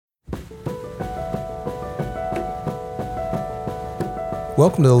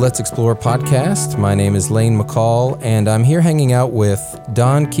Welcome to the Let's Explore podcast. My name is Lane McCall, and I'm here hanging out with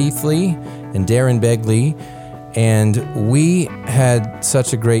Don Keithley and Darren Begley. And we had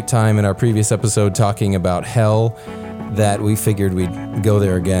such a great time in our previous episode talking about hell that we figured we'd go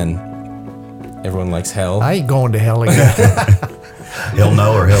there again. Everyone likes hell. I ain't going to hell again. Hell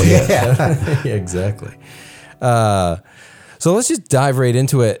no or hell yes. Yeah, exactly. So let's just dive right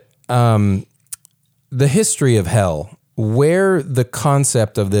into it. The history of hell, where the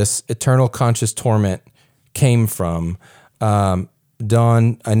concept of this eternal conscious torment came from. Don,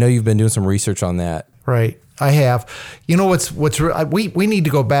 I know you've been doing some research on that. Right. I have. You know, we need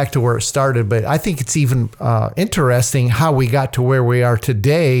to go back to where it started, but I think it's even interesting how we got to where we are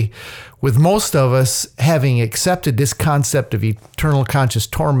today, with most of us having accepted this concept of eternal conscious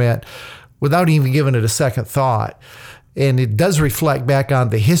torment without even giving it a second thought. And it does reflect back on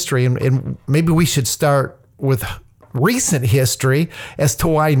the history, and maybe we should start with recent history as to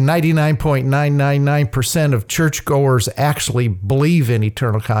why 99.999% of churchgoers actually believe in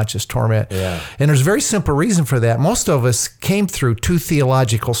eternal conscious torment. Yeah. And there's a very simple reason for that. Most of us came through two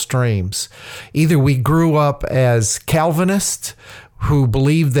theological streams. Either we grew up as Calvinists, who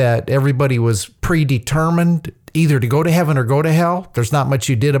believed that everybody was predetermined either to go to heaven or go to hell. There's not much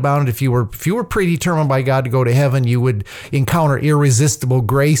you did about it. If you were predetermined by God to go to heaven, you would encounter irresistible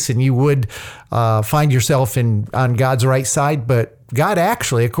grace and you would find yourself on God's right side. But God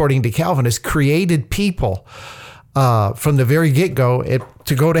actually, according to Calvinists, created people from the very get-go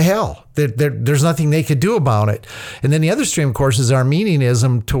to go to hell. There's nothing they could do about it. And then the other stream, of course, is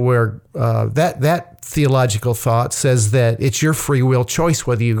Arminianism, to where that theological thought says that it's your free will choice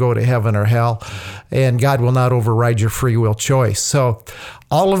whether you go to heaven or hell, and God will not override your free will choice. So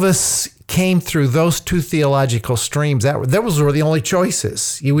all of us came through those two theological streams. Those were the only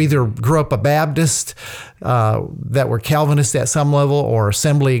choices. You either grew up a Baptist that were Calvinists at some level, or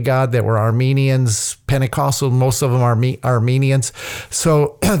Assembly of God that were Armenians, Pentecostal, most of them are Armenians.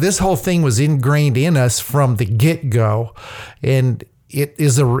 So this whole thing was ingrained in us from the get-go, and it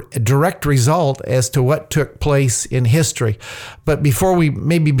is a direct result as to what took place in history. But before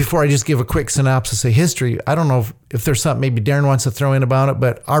I just give a quick synopsis of history, I don't know if there's something maybe Darren wants to throw in about it,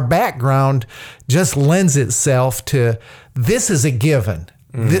 but our background just lends itself to this is a given.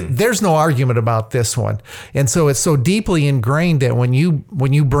 There's no argument about this one. And so it's so deeply ingrained that when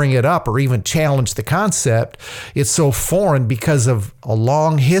you bring it up or even challenge the concept, it's so foreign because of a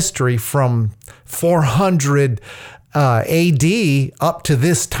long history from 400 AD up to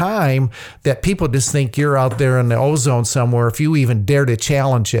this time that people just think you're out there in the ozone somewhere if you even dare to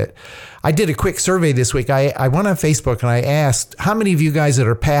challenge it. I did a quick survey this week. I went on Facebook and I asked, how many of you guys that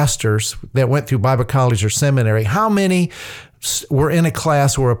are pastors that went through Bible college or seminary, how many were in a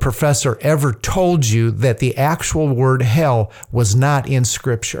class where a professor ever told you that the actual word hell was not in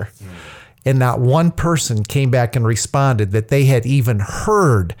Scripture? And not one person came back and responded that they had even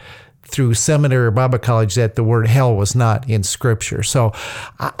heard through seminary or Bible college that the word hell was not in Scripture. So,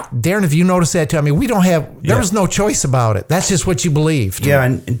 Darren, if you notice that, tell me, there was no choice about it. That's just what you believed. Yeah,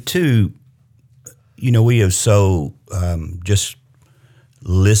 and two, we have so just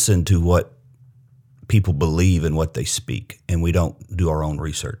listened to what people believe and what they speak, and we don't do our own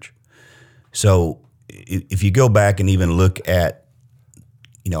research. So if you go back and even look at,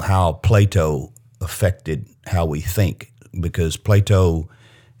 how Plato affected how we think, because Plato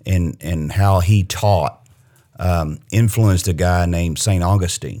and how he taught influenced a guy named St.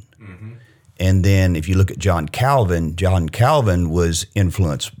 Augustine. Mm-hmm. And then if you look at John Calvin was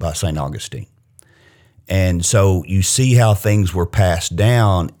influenced by St. Augustine. And so you see how things were passed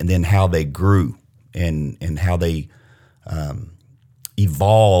down and then how they grew and how they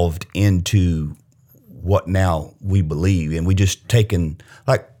evolved into what now we believe. And we just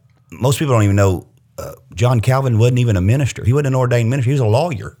like most people don't even know, John Calvin wasn't even a minister. He wasn't an ordained minister. He was a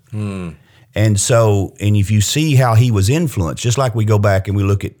lawyer. And so, and if you see how he was influenced, just like we go back and we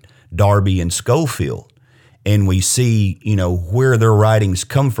look at Darby and Schofield, and we see, where their writings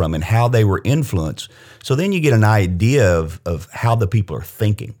come from and how they were influenced. So then you get an idea of how the people are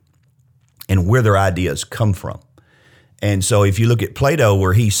thinking and where their ideas come from. And so if you look at Plato,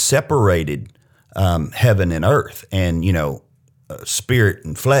 where he separated heaven and earth and, spirit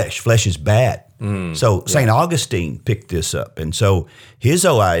and flesh is bad. So St. Augustine picked this up. And so his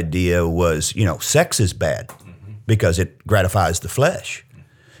whole idea was, sex is bad because it gratifies the flesh.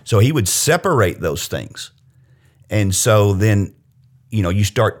 So he would separate those things. And so then, you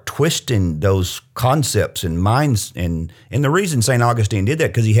start twisting those concepts and minds. And the reason St. Augustine did that,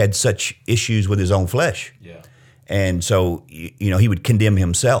 because he had such issues with his own flesh. Yeah. And so, he would condemn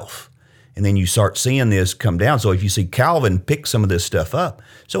himself. And then you start seeing this come down. So if you see Calvin pick some of this stuff up,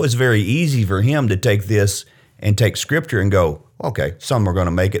 so it's very easy for him to take this and take Scripture and go, okay, some are going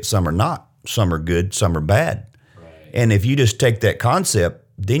to make it, some are not. Some are good, some are bad. Right. And if you just take that concept,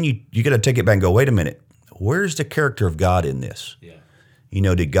 then you got to take it back and go, wait a minute, where's the character of God in this? Yeah. You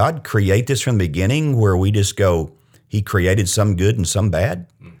know, did God create this from the beginning where we just go, he created some good and some bad?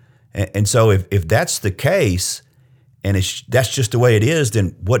 And so if that's the case, and that's just the way it is,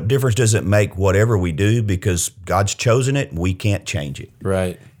 then what difference does it make whatever we do, because God's chosen it and we can't change it.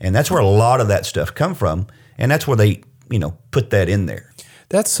 Right. And that's where a lot of that stuff come from, and that's where they, put that in there.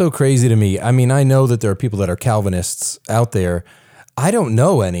 That's so crazy to me. I mean, I know that there are people that are Calvinists out there. I don't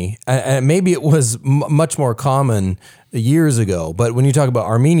know any. And maybe it was much more common years ago. But when you talk about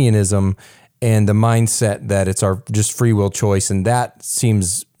Arminianism and the mindset that it's our just free will choice, and that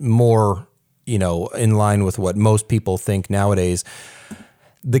seems more, in line with what most people think nowadays.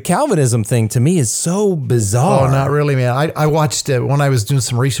 The Calvinism thing to me is so bizarre. Oh, not really, man. I watched when I was doing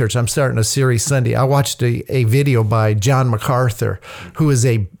some research. I'm starting a series Sunday. I watched a video by John MacArthur, who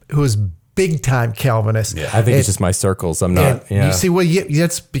is big time Calvinist. Yeah. I think it's just my circles. I'm not. Yeah. You see, well,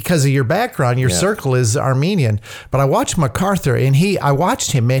 that's because of your background. Your circle is Armenian. But I watched MacArthur, and I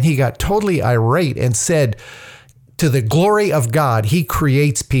watched him, man. He got totally irate and said, to the glory of God, he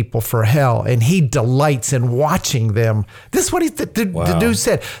creates people for hell, and he delights in watching them. This is what the dude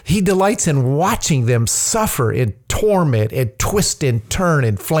said. He delights in watching them suffer in torment and twist and turn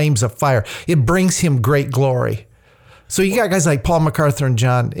in flames of fire. It brings him great glory. So you got guys like Paul MacArthur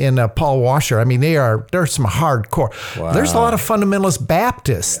and Paul Washer. I mean, they're some hardcore. Wow. There's a lot of fundamentalist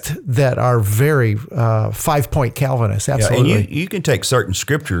Baptists that are very 5-point Calvinists. Absolutely. Yeah, and you can take certain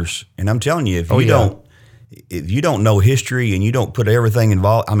scriptures, and I'm telling you, if you don't know history and you don't put everything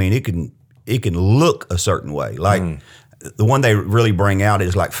involved, I mean, it can look a certain way. Like the one they really bring out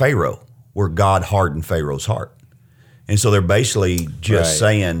is like Pharaoh, where God hardened Pharaoh's heart. And so they're basically just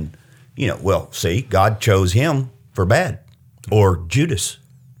saying, see, God chose him for bad, or Judas,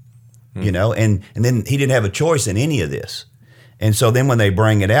 and then he didn't have a choice in any of this. And so then when they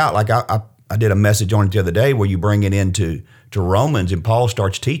bring it out, like I did a message on it the other day where you bring it into Romans, and Paul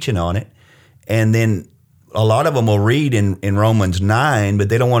starts teaching on it. And then a lot of them will read in Romans 9, but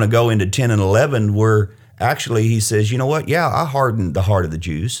they don't want to go into 10 and 11 where actually he says, you know what? Yeah, I hardened the heart of the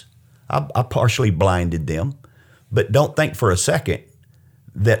Jews. I partially blinded them, but don't think for a second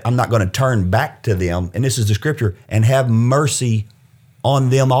that I'm not going to turn back to them, and this is the scripture, and have mercy on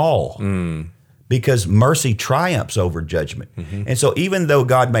them all. Because mercy triumphs over judgment. Mm-hmm. And so even though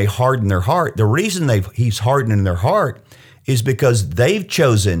God may harden their heart, the reason he's hardening their heart is because they've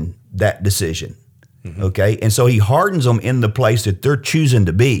chosen that decision. Mm-hmm. Okay? And so he hardens them in the place that they're choosing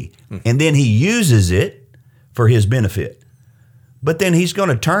to be. Mm-hmm. And then he uses it for his benefit. But then he's going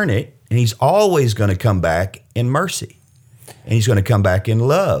to turn it, and he's always going to come back in mercy. And he's going to come back in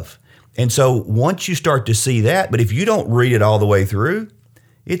love. And so once you start to see that, but if you don't read it all the way through,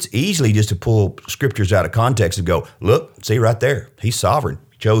 it's easily just to pull scriptures out of context and go, look, see right there, he's sovereign.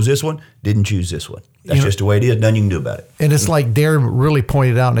 Chose this one, didn't choose this one. That's just the way it is. Nothing you can do about it. And it's like Darren really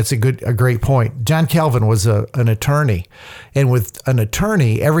pointed out, and it's a great point. John Calvin was an attorney. And with an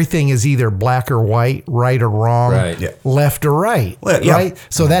attorney, everything is either black or white, right or wrong, left or right. Well, right?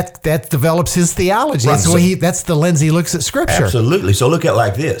 So that develops his theology. Right. That's the lens he looks at Scripture. Absolutely. So look at it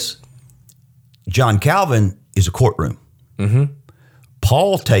like this. John Calvin is a courtroom. Mm-hmm.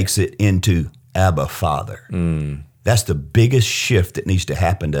 Paul takes it into Abba, Father. That's the biggest shift that needs to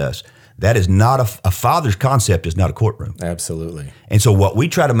happen to us. That is not a father's concept is not a courtroom. Absolutely. And so what we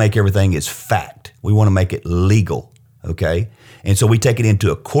try to make everything is fact. We want to make it legal, okay? And so we take it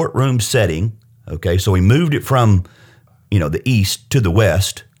into a courtroom setting, okay? So we moved it from, the east to the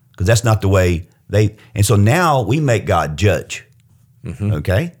west, because that's not the way and so now we make God judge,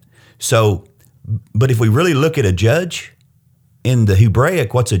 okay? So, but if we really look at a judge, in the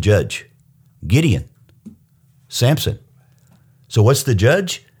Hebraic, what's a judge? Gideon, Samson. So what's the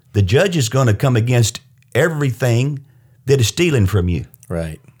judge? The judge is going to come against everything that is stealing from you.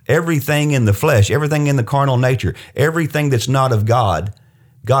 Right. Everything in the flesh, everything in the carnal nature, everything that's not of God,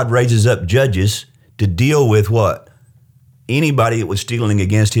 God raises up judges to deal with what? Anybody that was stealing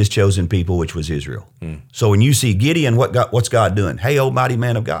against his chosen people, which was Israel. So when you see Gideon, what's God doing? Hey, old mighty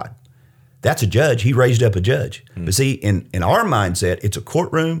man of God. That's a judge. He raised up a judge. But see, in our mindset, it's a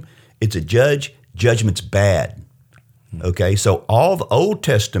courtroom, it's a judge, judgment's bad. Okay, so all the Old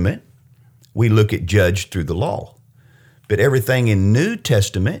Testament, we look at judge through the law. But everything in New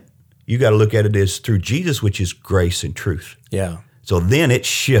Testament, you got to look at it as through Jesus, which is grace and truth. Yeah. So then it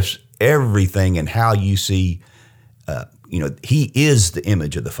shifts everything in how you see, he is the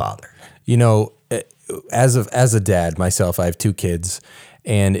image of the Father. You know, as a dad myself, I have 2 kids,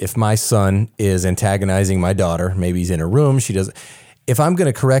 and if my son is antagonizing my daughter, maybe he's in a room, she doesn't. If I'm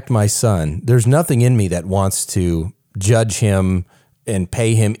going to correct my son, there's nothing in me that wants to judge him and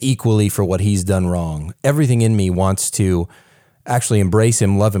pay him equally for what he's done wrong. Everything in me wants to actually embrace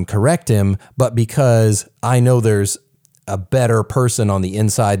him, love him, correct him, but because I know there's a better person on the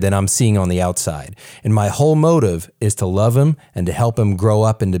inside than I'm seeing on the outside. And my whole motive is to love him and to help him grow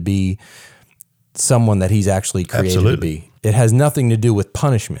up and to be someone that he's actually created to be. It has nothing to do with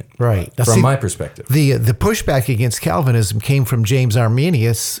punishment, right? Now, from my perspective. The pushback against Calvinism came from James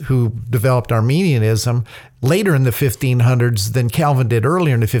Arminius, who developed Arminianism later in the 1500s than Calvin did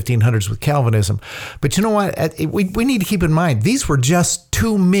earlier in the 1500s with Calvinism. But you know what? We need to keep in mind, these were just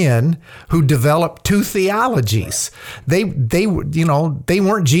 2 men who developed 2 theologies. They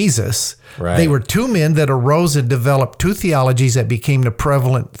weren't Jesus. Right. They were 2 men that arose and developed 2 theologies that became the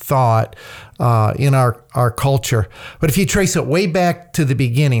prevalent thought in our culture. But if you trace it way back to the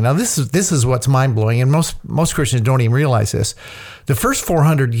beginning, now this is what's mind-blowing, and most Christians don't even realize this. The first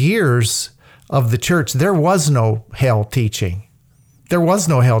 400 years of the church, there was no hell teaching. There was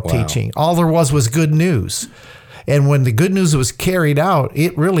no hell teaching. All there was good news. And when the good news was carried out,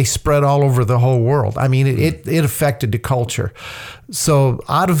 it really spread all over the whole world. I mean, it affected the culture. So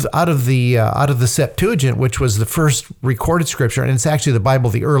out of the Septuagint, which was the first recorded scripture, and it's actually the Bible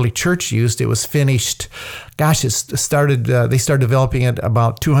the early church used. It was finished. Gosh, they started developing it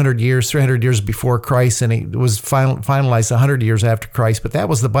about 300 years before Christ, and it was finalized 100 years after Christ. But that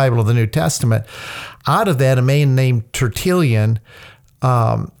was the Bible of the New Testament. Out of that, a man named Tertullian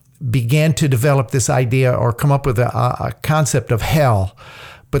began to develop this idea or come up with a concept of hell.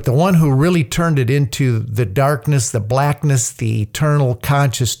 But the one who really turned it into the darkness, the blackness, the eternal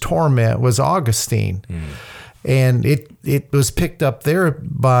conscious torment was Augustine. And it was picked up there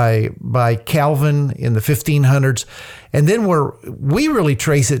by Calvin in the 1500s. And then where we really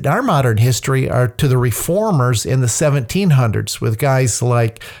trace it in our modern history are to the reformers in the 1700s with guys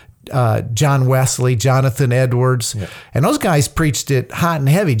like John Wesley, Jonathan Edwards, and those guys preached it hot and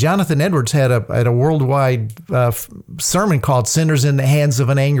heavy. Jonathan Edwards had a worldwide sermon called "Sinners in the Hands of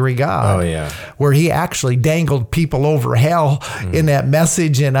an Angry God." Oh yeah, where he actually dangled people over hell in that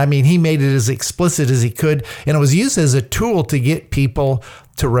message, and I mean he made it as explicit as he could, and it was used as a tool to get people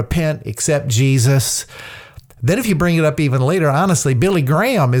to repent, accept Jesus. Then if you bring it up even later, honestly, Billy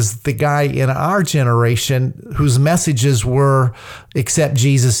Graham is the guy in our generation whose messages were accept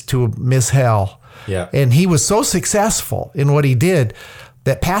Jesus to miss hell. Yeah. And he was so successful in what he did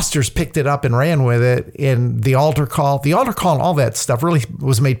that pastors picked it up and ran with it. And the altar call and all that stuff really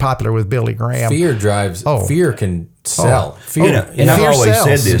was made popular with Billy Graham. Fear can sell. Fear. And I've always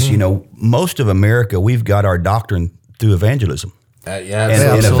sells. said this, most of America, we've got our doctrine through evangelism. And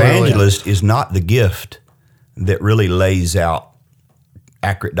an evangelist is not the gift that really lays out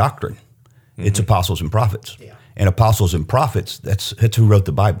accurate doctrine. It's apostles and prophets. Yeah. And apostles and prophets, that's who wrote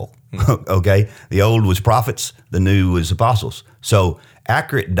the Bible. Okay? The old was prophets, the new was apostles. So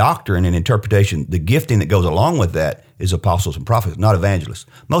accurate doctrine and interpretation, the gifting that goes along with that is apostles and prophets, not evangelists.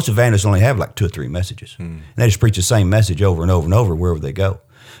 Most evangelists only have like 2 or 3 messages. And they just preach the same message over and over and over wherever they go.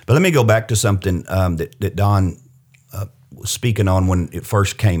 But let me go back to something that Don was speaking on when it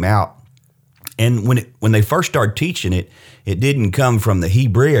first came out. And when they first started teaching it, it didn't come from the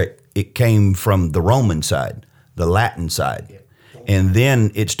Hebrew, it came from the Roman side, the Latin side. Yeah. And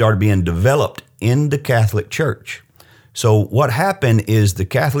then it started being developed in the Catholic Church. So what happened is the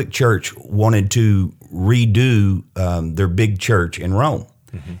Catholic Church wanted to redo their big church in Rome.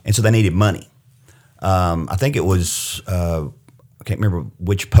 And so they needed money. I think it was, I can't remember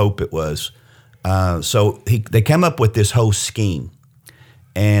which pope it was. So they came up with this whole scheme.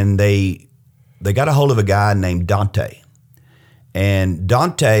 And they got a hold of a guy named Dante. And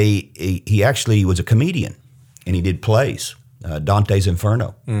Dante, he actually was a comedian, and he did plays, Dante's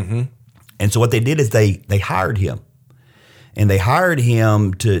Inferno. And so what they did is they hired him. And they hired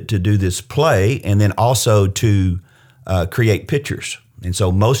him to do this play and then also to create pictures. And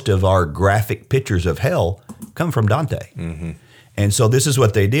so most of our graphic pictures of hell come from Dante. And so this is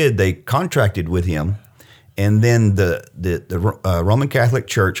what they did. They contracted with him. And then the Roman Catholic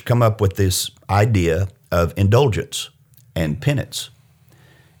Church come up with this idea of indulgence and penance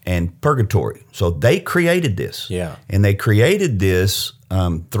and purgatory. So they created this. Yeah. And they created this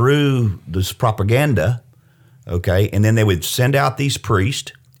through this propaganda, okay? And then they would send out these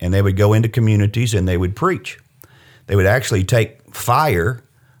priests, and they would go into communities, and they would preach. They would actually take fire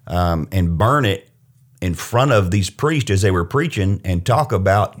and burn it in front of these priests as they were preaching and talk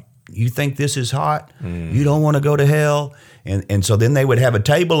about You think this is hot? You don't want to go to hell? And so then they would have a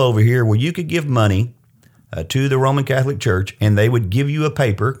table over here where you could give money to the Roman Catholic Church, and they would give you a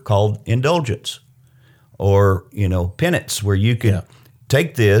paper called indulgence or, penance, where you could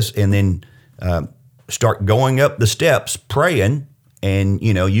take this and then start going up the steps praying, and,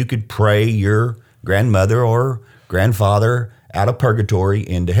 you could pray your grandmother or grandfather out of purgatory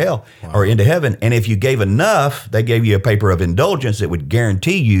into hell or into heaven. And if you gave enough, they gave you a paper of indulgence that would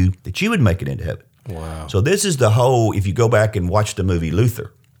guarantee you that you would make it into heaven. Wow. So this is the whole, if you go back and watch the movie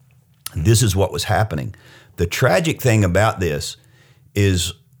Luther, this is what was happening. The tragic thing about this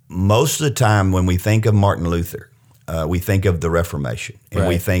is most of the time when we think of Martin Luther, we think of the Reformation, and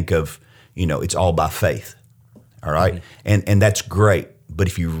we think of, it's all by faith. All right. And that's great. But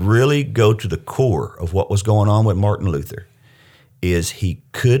if you really go to the core of what was going on with Martin Luther, is he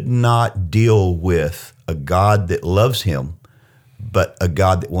could not deal with a God that loves him, but a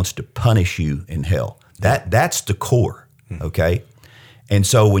God that wants to punish you in hell. That's the core, okay? And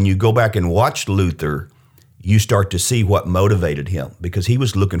so when you go back and watch Luther, you start to see what motivated him, because he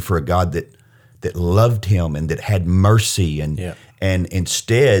was looking for a God that loved him and that had mercy. And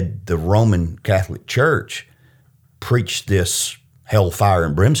instead, the Roman Catholic Church preached this hellfire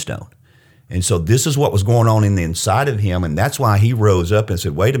and brimstone. And so this is what was going on in the inside of him, and that's why he rose up and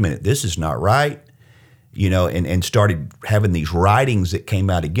said, wait a minute, this is not right, and started having these writings that came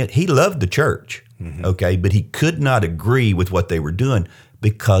out again. He loved the church, okay, but he could not agree with what they were doing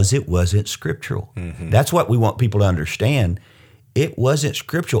because it wasn't scriptural. That's what we want people to understand. It wasn't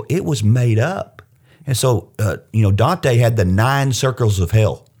scriptural. It was made up. And so, Dante had the 9 circles of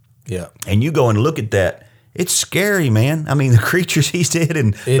hell. Yeah. And you go and look at that. It's scary, man. I mean, the creatures he did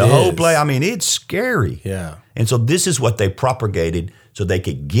and the whole play, I mean, it's scary. Yeah. And so this is what they propagated so they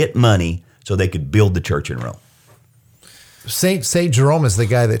could get money so they could build the church in Rome. Saint Jerome is the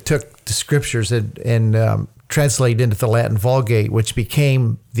guy that took the scriptures and translated into the Latin Vulgate, which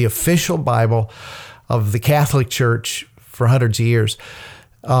became the official Bible of the Catholic Church for hundreds of years.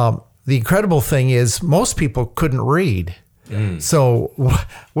 The incredible thing is most people couldn't read. So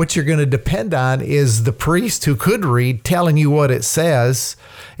what you're going to depend on is the priest who could read telling you what it says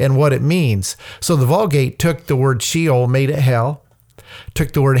and what it means. So the Vulgate took the word Sheol, made it hell,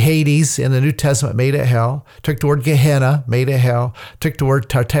 took the word Hades in the New Testament, made it hell, took the word Gehenna, made it hell, took the word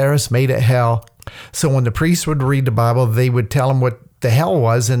Tartarus, made it hell. So when the priest would read the Bible, they would tell him what the hell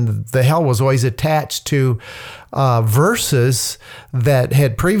was, and the hell was always attached to verses that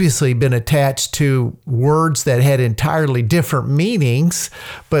had previously been attached to words that had entirely different meanings,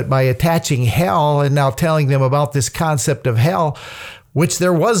 but by attaching hell and now telling them about this concept of hell, which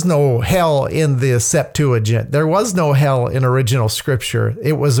there was no hell in the Septuagint. There was no hell in original scripture.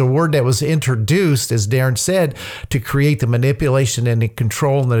 It was a word that was introduced, as Darren said, to create the manipulation and the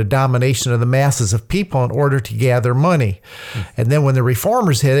control and the domination of the masses of people in order to gather money. And then when the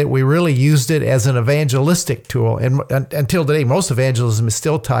reformers hit it, we really used it as an evangelistic tool. And until today, most evangelism is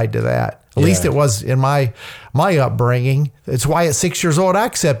still tied to that. At least it was in my upbringing. It's why at 6 years old I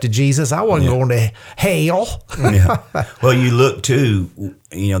accepted Jesus. I wasn't going to hell. Well, you look too,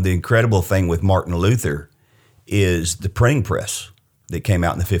 the incredible thing with Martin Luther is the printing press that came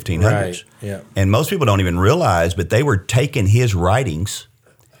out in the 1500s. Right. Yeah. And most people don't even realize, but they were taking his writings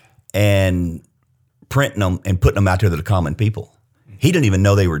and printing them and putting them out there to the common people. He didn't even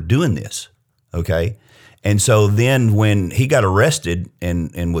know they were doing this, okay? And so then when he got arrested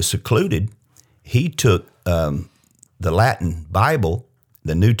and was secluded, he took the Latin Bible,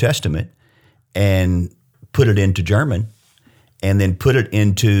 the New Testament, and put it into German, and then put it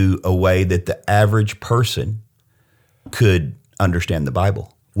into a way that the average person could understand the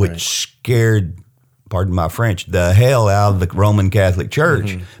Bible, which scared, pardon my French, the hell out of the Roman Catholic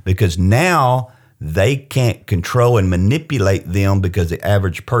Church, because now they can't control and manipulate them because the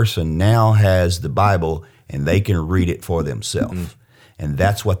average person now has the Bible and they can read it for themselves. And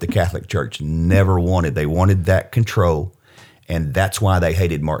that's what the Catholic Church never wanted. They wanted that control, and that's why they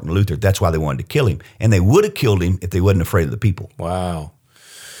hated Martin Luther. That's why they wanted to kill him. And they would have killed him if they wasn't afraid of the people. Wow.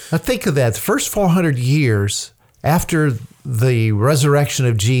 Now think of that. The first 400 years after the resurrection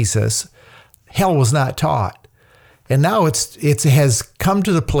of Jesus, hell was not taught. And now it has come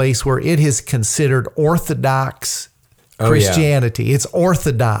to the place where it is considered orthodox Christianity. It's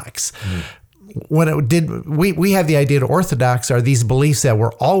orthodox. When it did, we have the idea that orthodox are these beliefs that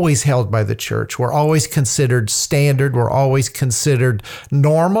were always held by the church, were always considered standard, were always considered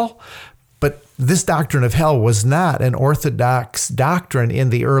normal. But this doctrine of hell was not an orthodox doctrine in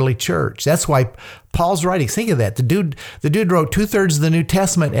the early church. That's why Paul's writings, think of that. The dude wrote 2/3 of the New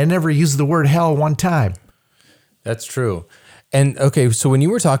Testament and never used the word hell one time. That's true. And okay, so when you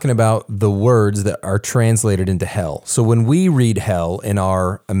were talking about the words that are translated into hell, so when we read hell in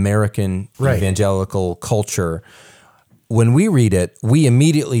our American evangelical culture, when we read it, we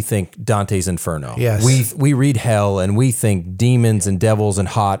immediately think Dante's Inferno. Yes. We read hell and we think demons and devils and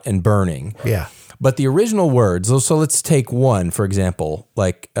hot and burning. Yeah. But the original words, so let's take one, for example,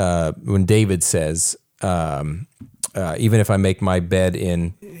 like when David says, even if I make my bed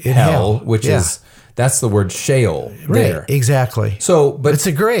in hell, which is, that's the word Sheol there. Right, exactly. So, but it's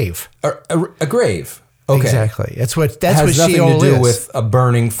a grave. A grave. Okay. Exactly. That's what Sheol is. Has nothing to do with a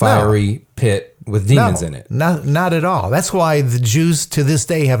burning, fiery pit with demons in it. Not at all. That's why the Jews to this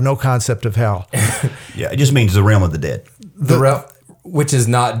day have no concept of hell. Yeah, it just means the realm of the dead. Which is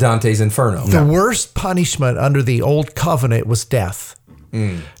not Dante's Inferno. The worst punishment under the old covenant was death.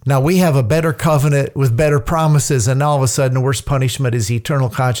 Now we have a better covenant with better promises, and all of a sudden the worst punishment is eternal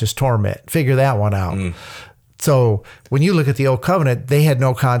conscious torment. Figure that one out. So when you look at the old covenant, they had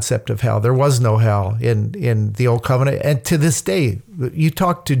no concept of hell. There was no hell in the old covenant. And to this day, you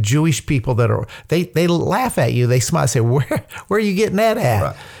talk to Jewish people that are, they laugh at you. They smile and say, where are you getting that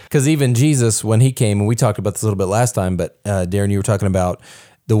at? Because even Jesus, when he came, and we talked about this a little bit last time, but Darren, you were talking about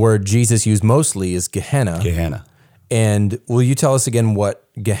the word Jesus used mostly is Gehenna. Gehenna. And will you tell us again what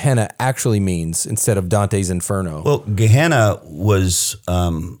Gehenna actually means instead of Dante's Inferno? Well, Gehenna was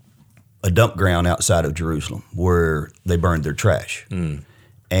a dump ground outside of Jerusalem where they burned their trash.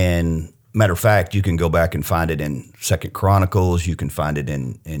 And matter of fact, you can go back and find it in 2 Chronicles. You can find it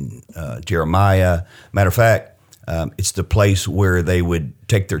in Jeremiah. Matter of fact, it's the place where they would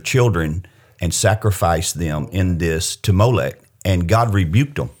take their children and sacrifice them in this to Molech. And God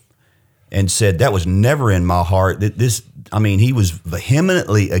rebuked them and said, that was never in my heart. He was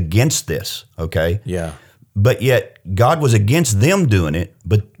vehemently against this, okay? Yeah. But yet God was against them doing it,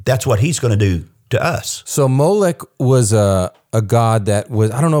 but that's what he's going to do to us. So Molech was a god that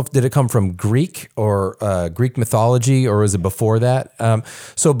was, I don't know if, did it come from Greek or Greek mythology, or was it before that?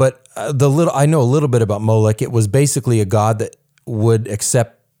 I know a little bit about Molech. It was basically a god that would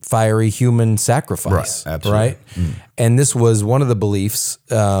accept fiery human sacrifice. Right, absolutely. Right? And this was one of the beliefs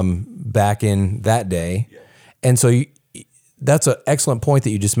back in that day. And so that's an excellent point that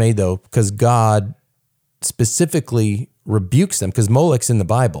you just made, though, because God specifically rebukes them, because Molech's in the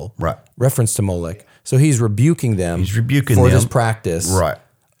Bible, right? Reference to Molech. So he's rebuking them for this practice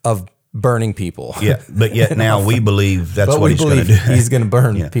of burning people. Yeah, but yet now we believe that's what he's going to do. He's going to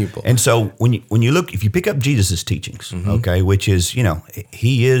burn people. And so when you look, if you pick up Jesus' teachings, okay, which is,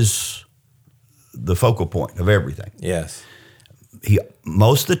 he is the focal point of everything. Yes.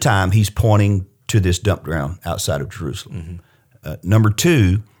 Most of the time he's pointing to this dump ground outside of Jerusalem. Number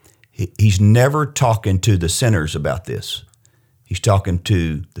two, he's never talking to the sinners about this. He's talking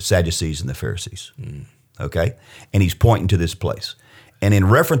to the Sadducees and the Pharisees, okay? And he's pointing to this place. And in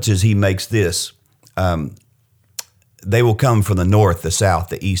references, he makes this, they will come from the north, the south,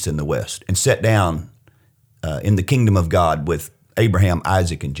 the east, and the west, and sit down in the kingdom of God with Abraham,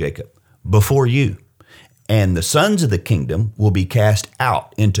 Isaac, and Jacob before you. And the sons of the kingdom will be cast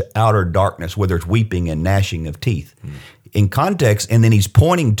out into outer darkness where there's weeping and gnashing of teeth. In context, and then he's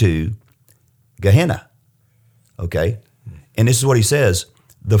pointing to Gehenna, okay? And this is what he says.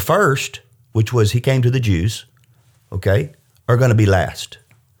 The first, which was he came to the Jews, okay, are going to be last.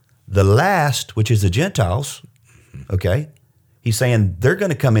 The last, which is the Gentiles, okay, he's saying they're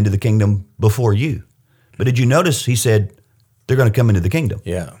going to come into the kingdom before you. But did you notice he said they're going to come into the kingdom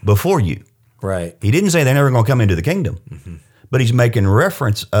before you? Right. He didn't say they're never going to come into the kingdom, but he's making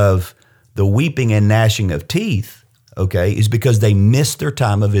reference of the weeping and gnashing of teeth, okay, is because they missed their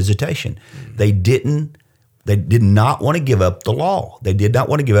time of visitation. They did not want to give up the law. They did not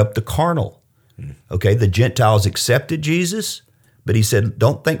want to give up the carnal. Okay, the Gentiles accepted Jesus, but he said,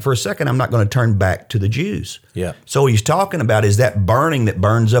 don't think for a second I'm not going to turn back to the Jews. Yeah. So what he's talking about is that burning that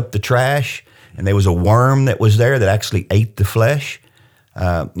burns up the trash, and there was a worm that was there that actually ate the flesh.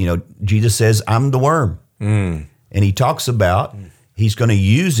 Jesus says, I'm the worm. And he talks about he's going to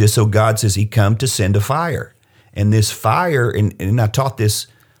use this, so God says he come to send a fire. And this fire, and I taught this,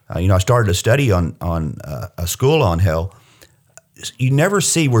 I started a study on a school on hell. You never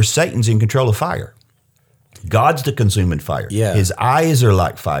see where Satan's in control of fire. God's the consuming fire. Yeah. His eyes are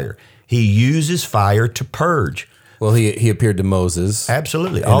like fire. He uses fire to purge. Well, he appeared to Moses.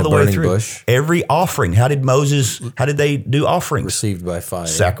 Absolutely. All the way through. Bush. Every offering. How did they do offerings? Received by fire.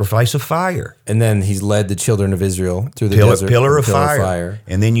 Sacrifice of fire. And then he's led the children of Israel through the desert. Pillar of fire.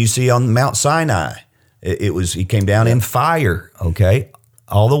 And then you see on Mount Sinai, he came down in fire, okay?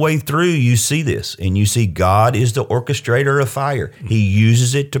 All the way through, you see this, and you see God is the orchestrator of fire. He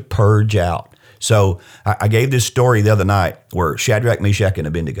uses it to purge out. So I gave this story the other night where Shadrach, Meshach, and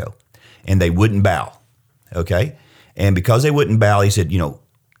Abednego, and they wouldn't bow, okay? And because they wouldn't bow, he said,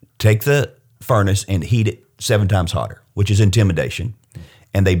 take the furnace and heat it 7 times hotter, which is intimidation.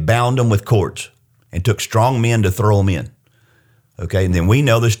 And they bound them with cords and took strong men to throw them in. Okay, and then we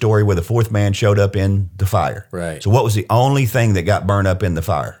know the story where the 4th man showed up in the fire. Right. So what was the only thing that got burned up in the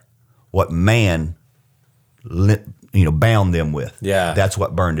fire? What man bound them with. Yeah. That's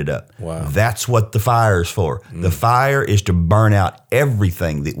what burned it up. Wow. That's what the fire is for. The fire is to burn out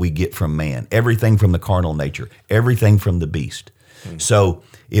everything that we get from man, everything from the carnal nature, everything from the beast. So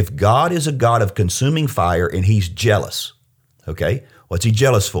if God is a God of consuming fire and he's jealous, okay, what's he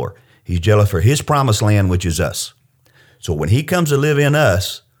jealous for? He's jealous for his promised land, which is us. So when he comes to live in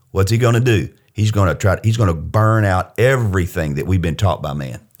us, what's he going to do? He's going to burn out everything that we've been taught by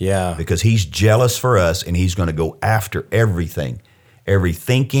man. Yeah. Because he's jealous for us and he's going to go after everything, every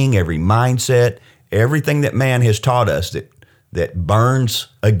thinking, every mindset, everything that man has taught us that burns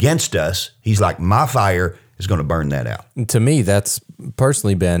against us. He's like, my fire is going to burn that out. To me, that's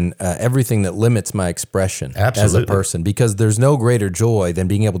personally been everything that limits my expression as a person, because there's no greater joy than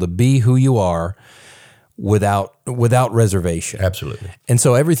being able to be who you are without reservation. Absolutely. And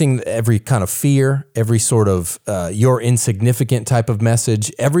so every kind of fear, every sort of you're insignificant type of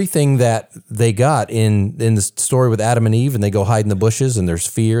message, everything that they got in the story with Adam and Eve, and they go hide in the bushes, and there's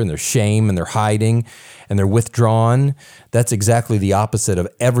fear and there's shame and they're hiding and they're withdrawn. That's exactly the opposite of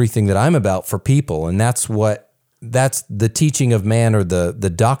everything that I'm about for people. And that's the teaching of man, or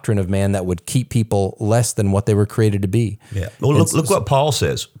the doctrine of man, that would keep people less than what they were created to be. Yeah. Well, look what Paul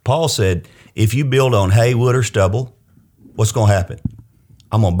says. Paul said, if you build on hay, wood, or stubble, what's going to happen?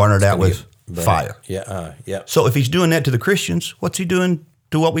 I'm going to burn it out with fire. Yeah. So if he's doing that to the Christians, what's he doing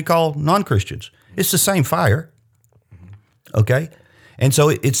to what we call non-Christians? It's the same fire. Okay? And so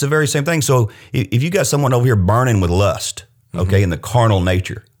it's the very same thing. So if you got someone over here burning with lust, okay, in the carnal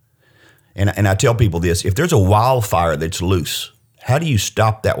nature, and I tell people this, if there's a wildfire that's loose, how do you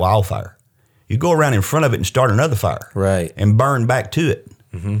stop that wildfire? You go around in front of it and start another fire. Right. And burn back to it.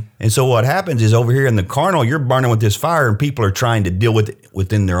 And so what happens is, over here in the carnal, you're burning with this fire, and people are trying to deal with it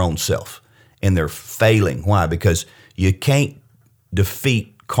within their own self. And they're failing. Why? Because you can't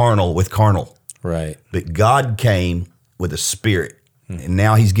defeat carnal with carnal. Right. But God came with a spirit, and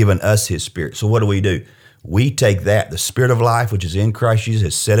now he's given us his spirit. So what do? We take that, the spirit of life, which is in Christ Jesus,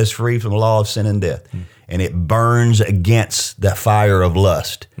 has set us free from the law of sin and death. And it burns against the fire of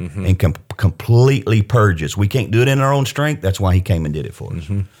lust and completely purges. We can't do it in our own strength. That's why he came and did it for us.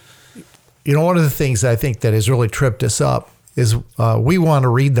 One of the things I think that has really tripped us up is we want to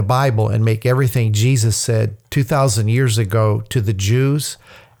read the Bible and make everything Jesus said 2,000 years ago to the Jews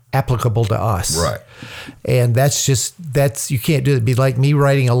applicable to us. Right. And that's you can't do it. It'd be like me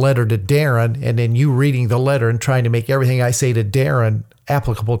writing a letter to Darren and then you reading the letter and trying to make everything I say to Darren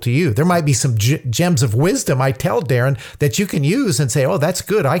applicable to you. There might be some gems of wisdom I tell Darren that you can use and say, oh, that's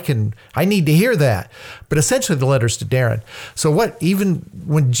good. I need to hear that. But essentially the letter's to Darren. So even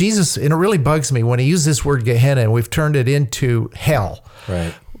when Jesus, and it really bugs me when he used this word Gehenna, and we've turned it into hell.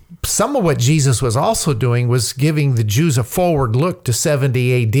 Right. Some of what Jesus was also doing was giving the Jews a forward look to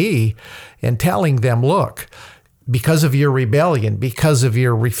 70 AD and telling them, look, because of your rebellion, because of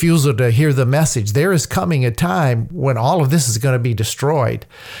your refusal to hear the message, there is coming a time when all of this is going to be destroyed.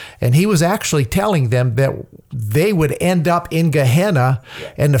 And he was actually telling them that they would end up in Gehenna.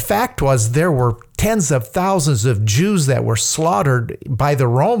 And the fact was, there were tens of thousands of Jews that were slaughtered by the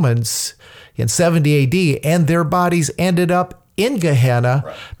Romans in 70 AD, and their bodies ended up in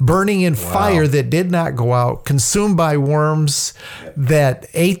Gehenna, burning in fire that did not go out, consumed by worms that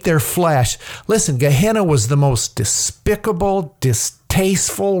ate their flesh. Listen, Gehenna was the most despicable,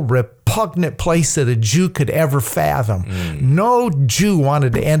 distasteful, repugnant place that a Jew could ever fathom. No Jew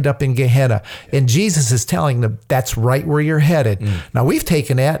wanted to end up in Gehenna. And Jesus is telling them, that's right where you're headed. Now, we've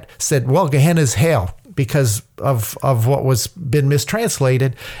taken that, said, well, Gehenna's hell, because of what was been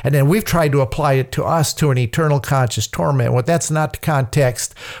mistranslated, and then we've tried to apply it to us, to an eternal conscious torment. Well, that's not the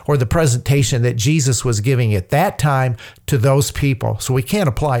context or the presentation that Jesus was giving at that time to those people. So we can't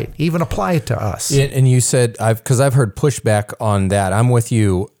apply it to us. And you said, because I've heard pushback on that. I'm with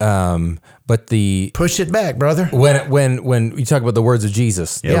you, but push it back, brother. When you talk about the words of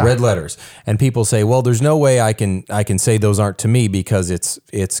Jesus, the red letters, and people say, well, there's no way I can say those aren't to me because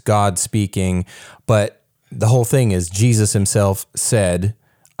it's God speaking. But the whole thing is, Jesus himself said,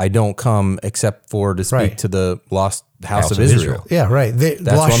 I don't come except for to speak to the lost house of Israel. Yeah, right. The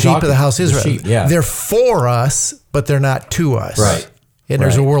lost sheep of the house of Israel. Sheep, yeah. They're for us, but they're not to us. Right. And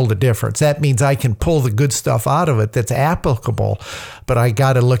there's a Right. world of difference. That means I can pull the good stuff out of it that's applicable, but I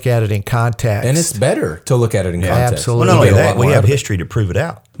got to look at it in context. And it's better to look at it in context. absolutely. Well, not only You get a lot that, we more have out of it. history to prove it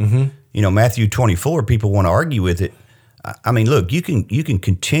out. You know, Matthew 24. People want to argue with it. I mean, look, you can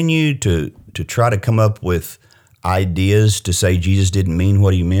continue to try to come up with ideas to say Jesus didn't mean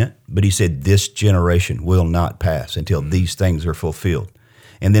what he meant, but he said this generation will not pass until these things are fulfilled.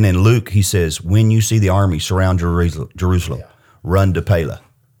 And then in Luke, he says, when you see the army surround Jerusalem, run to Pela.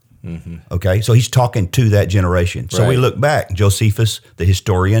 Okay, so he's talking to that generation. So we Right. look back. Josephus, the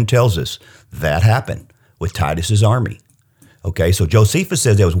historian, tells us that happened with Titus's army. Okay, so Josephus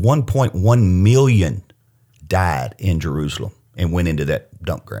says there was 1.1 million died in Jerusalem and went into that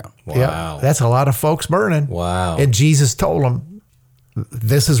dump ground. Wow. Yeah, that's a lot of folks burning. Wow. And Jesus told them,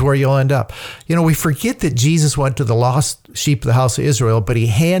 this is where you'll end up. You know, we forget that Jesus went to the lost sheep of the house of Israel, but he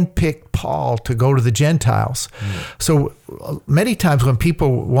handpicked Paul to go to the Gentiles. So many times when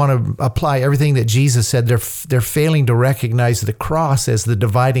people want to apply everything that Jesus said, they're failing to recognize the cross as the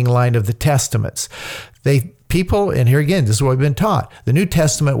dividing line of the testaments. People, and here again, this is what we've been taught. The New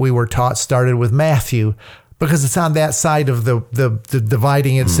Testament we were taught started with Matthew, because it's on that side of the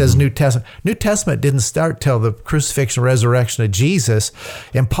dividing. It says New Testament. New Testament didn't start till the crucifixion, resurrection of Jesus.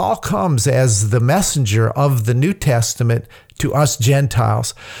 And Paul comes as the messenger of the New Testament to us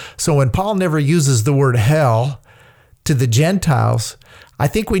Gentiles. So when Paul never uses the word hell to the Gentiles, I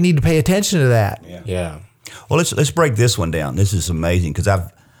think we need to pay attention to that. Yeah. Well, let's break this one down. This is amazing because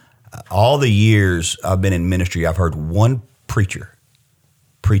all the years I've been in ministry, I've heard one preacher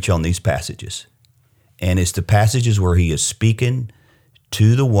preach on these passages. And it's the passages where he is speaking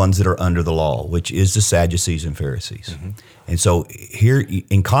to the ones that are under the law, which is the Sadducees and Pharisees. And so here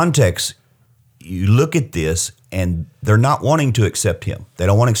in context, you look at this and they're not wanting to accept him. They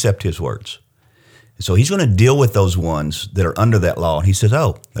don't want to accept his words. And so he's going to deal with those ones that are under that law. And he says,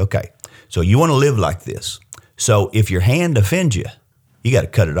 oh, okay, so you want to live like this. So if your hand offends you, you got to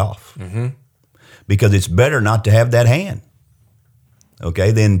cut it off because it's better not to have that hand.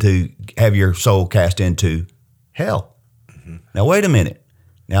 Okay, than to have your soul cast into hell. Now, wait a minute.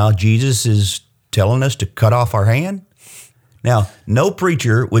 Now, Jesus is telling us to cut off our hand? Now, no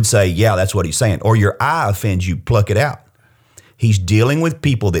preacher would say, yeah, that's what he's saying. Or your eye offends you, pluck it out. He's dealing with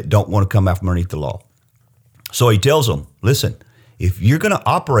people that don't want to come out from underneath the law. So he tells them, listen, if you're going to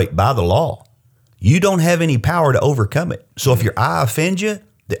operate by the law, you don't have any power to overcome it. So if your eye offends you,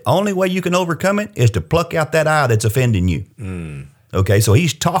 the only way you can overcome it is to pluck out that eye that's offending you. Okay, so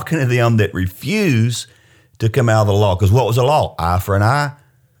he's talking to them that refuse to come out of the law. Because what was the law? Eye for an eye,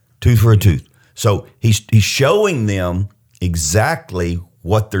 tooth for a tooth. So he's showing them exactly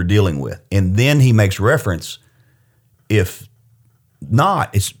what they're dealing with. And then he makes reference, if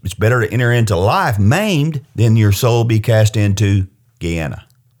not, it's better to enter into life maimed than your soul be cast into Gehenna.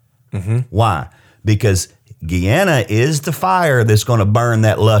 Why? Because Gehenna is the fire that's going to burn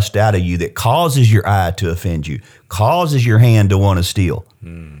that lust out of you that causes your eye to offend you, causes your hand to want to steal.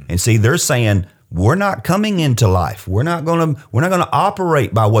 And see, they're saying, we're not coming into life. We're not going to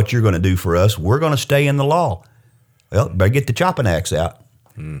operate by what you're going to do for us. We're going to stay in the law. Well, better get the chopping axe out.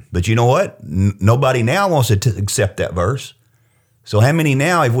 But you know what? Nobody now wants to accept that verse. So how many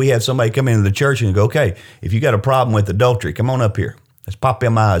now, if we have somebody come into the church and go, okay, if you got a problem with adultery, come on up here. Let's pop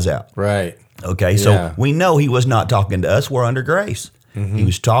them eyes out. Right. Okay, Yeah. so we know he was not talking to us. We're under grace. He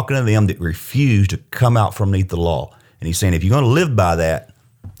was talking to them that refused to come out from beneath the law. And he's saying, if you're going to live by that,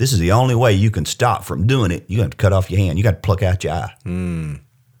 this is the only way you can stop from doing it. You got to cut off your hand. You got to pluck out your eye.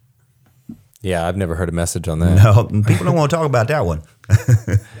 Yeah, I've never heard a message on that. No, people don't want to talk about that one.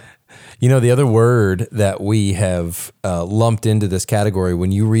 You know, the other word that we have lumped into this category,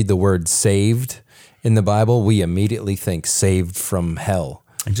 when you read the word saved in the Bible, we immediately think saved from hell.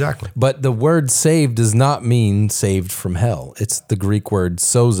 Exactly. But the word saved does not mean saved from hell. It's the Greek word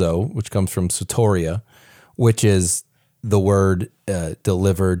sozo, which comes from soteria, which is the word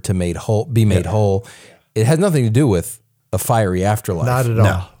delivered to be made whole. It has nothing to do with a fiery afterlife. Not at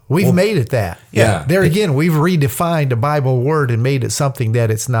all. We've made it that. Yeah. There again, we've redefined a Bible word and made it something that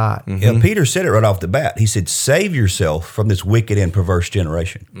it's not. Yeah, Peter said it right off the bat. He said, save yourself from this wicked and perverse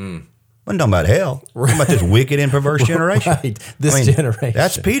generation. Wasn't talking about hell. We're talking about this wicked and perverse generation. Right. This generation.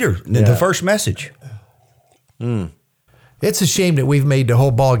 That's Peter, the first message. It's a shame that we've made the whole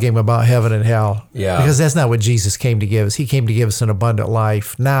ball game about heaven and hell. Yeah. Because that's not what Jesus came to give us. He came to give us an abundant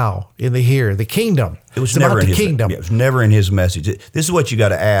life now, in the here, the kingdom. It was It's never about in the his kingdom. Yeah, it was never in his message. This is what you got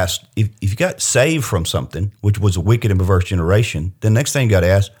to ask. If you got saved from something, which was a wicked and perverse generation, the next thing you got to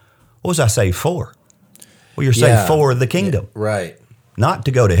ask, what was I saved for? Well, you're saved for the kingdom. Right. Not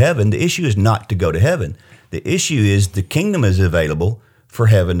to go to heaven. The issue is not to go to heaven. The issue is the kingdom is available for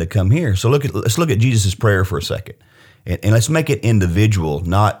heaven to come here. So let's look at Jesus' prayer for a second, and let's make it individual,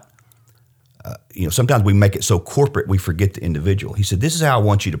 not. Sometimes we make it so corporate we forget the individual. He said, this is how I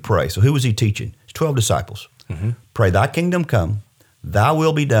want you to pray. So who was he teaching? His 12 disciples. Mm-hmm. Pray, thy kingdom come, thy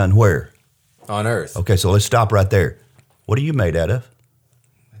will be done where? On earth. Okay, so let's stop right there. What are you made out of?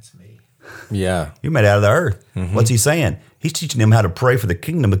 That's me. Yeah. You're made out of the earth. Mm-hmm. What's he saying? He's teaching them how to pray for the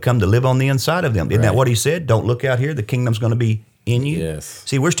kingdom to come to live on the inside of them. Isn't that what he said? Don't look out here. The kingdom's going to be in you. Yes.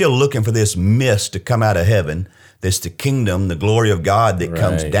 See, we're still looking for this mist to come out of heaven. That's the kingdom, the glory of God that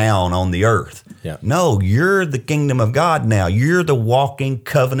comes down on the earth. Yeah. No, you're the kingdom of God now. You're the walking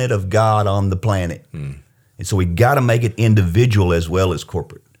covenant of God on the planet. And so we got to make it individual as well as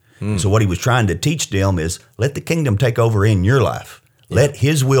corporate. So what he was trying to teach them is let the kingdom take over in your life. Yeah. Let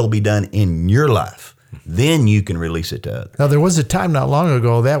his will be done in your life. Then you can release it to others. Now, there was a time not long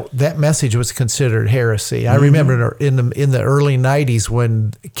ago that message was considered heresy. I remember in the early 90s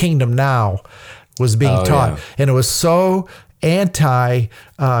when Kingdom Now was being taught. Yeah. And it was so anti,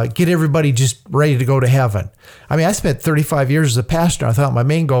 get everybody just ready to go to heaven. I mean, I spent 35 years as a pastor. I thought my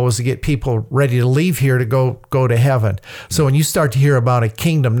main goal was to get people ready to leave here to go to heaven. So when you start to hear about a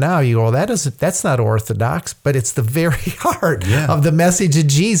kingdom now, you go, that's not orthodox, but it's the very heart of the message of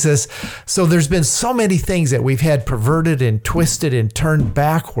Jesus. So there's been so many things that we've had perverted and twisted and turned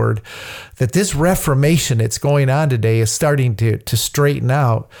backward that this reformation that's going on today is starting to straighten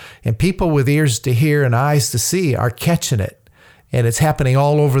out. And people with ears to hear and eyes to see are catching it. And it's happening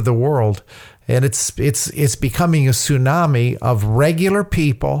all over the world. And it's becoming a tsunami of regular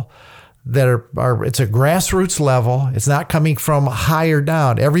people that are it's a grassroots level. It's not coming from higher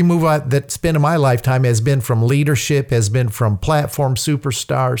down. Every move that's been in my lifetime has been from leadership, has been from platform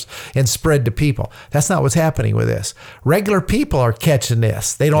superstars and spread to people. That's not what's happening with this. Regular people are catching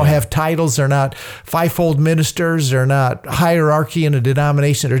this. They don't have titles. They're not fivefold ministers. They're not hierarchy in a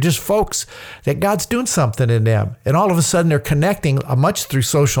denomination. They're just folks that God's doing something in them. And all of a sudden they're connecting much through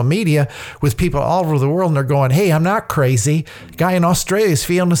social media with people all over the world. And they're going, hey, I'm not crazy. A guy in Australia is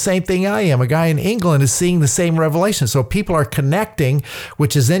feeling the same thing I am. A guy in England is seeing the same revelation. So people are connecting,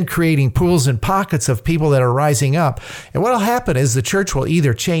 which is then creating pools and pockets of people that are rising up. And what will happen is the church will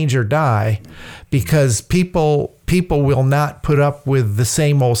either change or die, because people will not put up with the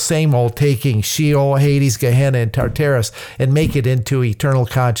same old, taking Sheol, Hades, Gehenna, and Tartarus and make it into eternal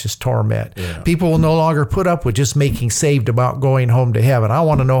conscious torment. Yeah. People will no longer put up with just making saved about going home to heaven. I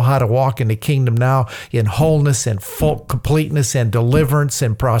want to know how to walk in the kingdom now in wholeness and full completeness and deliverance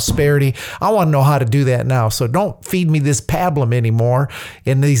and prosperity. I want to know how to do that now. So don't feed me this pablum anymore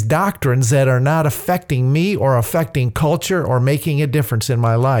in these doctrines that are not affecting me or affecting culture or making a difference in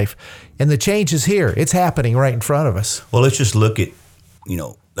my life. And the change is here. It's happening right in front of us. Well, let's just look at,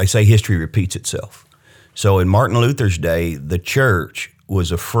 they say history repeats itself. So in Martin Luther's day, the church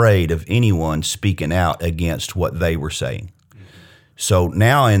was afraid of anyone speaking out against what they were saying. So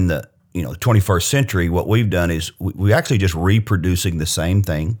now in the 21st century, what we've done is we're actually just reproducing the same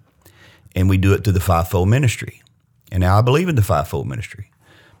thing, and we do it through the fivefold ministry. And now I believe in the fivefold ministry.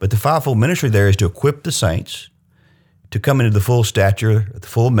 But the fivefold ministry there is to equip the saints to come into the full stature, the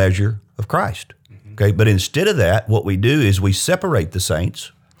full measure of Christ. Okay, but instead of that, what we do is we separate the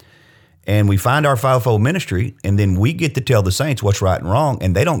saints and we find our fivefold ministry, and then we get to tell the saints what's right and wrong,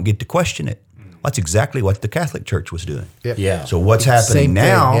 and they don't get to question it. That's exactly what the Catholic Church was doing. Yeah. So what's happening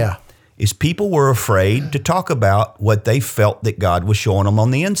now is people were afraid to talk about what they felt that God was showing them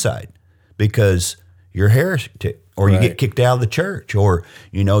on the inside, because you're a heretic, or you get kicked out of the church, or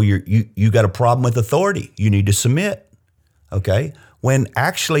you got a problem with authority. You need to submit. Okay? When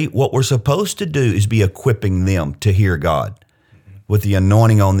actually what we're supposed to do is be equipping them to hear God with the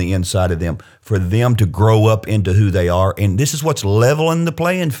anointing on the inside of them, for them to grow up into who they are. And this is what's leveling the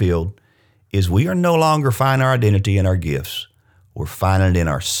playing field, is we are no longer finding our identity in our gifts. We're finding it in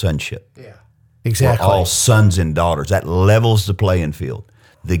our sonship. Yeah, exactly. We're all sons and daughters. That levels the playing field.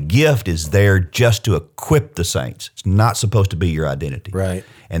 The gift is there just to equip the saints. It's not supposed to be your identity. Right.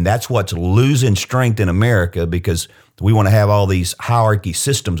 And that's what's losing strength in America, because we want to have all these hierarchy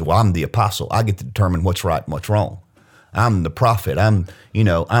systems. Well, I'm the apostle. I get to determine what's right and what's wrong. I'm the prophet. I'm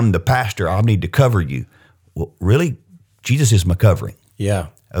the pastor. I need to cover you. Well, really, Jesus is my covering. Yeah.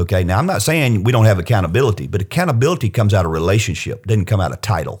 Okay. Now, I'm not saying we don't have accountability, but accountability comes out of relationship. It doesn't come out of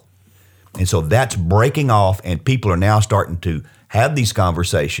title. And so that's breaking off, and people are now starting to have these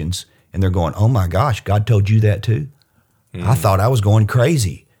conversations, and they're going, oh my gosh, God told you that too? I thought I was going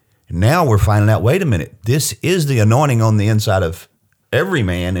crazy. And now we're finding out, wait a minute, this is the anointing on the inside of every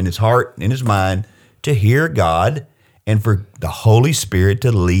man in his heart, in his mind, to hear God and for the Holy Spirit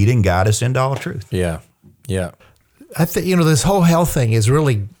to lead and guide us into all truth. Yeah. Yeah. I think, this whole health thing is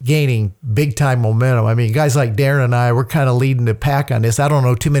really gaining big time momentum. I mean, guys like Darren and I, we're kind of leading the pack on this. I don't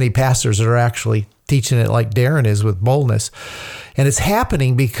know too many pastors that are actually teaching it like Darren is with boldness. And it's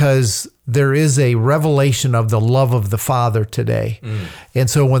happening because there is a revelation of the love of the Father today. And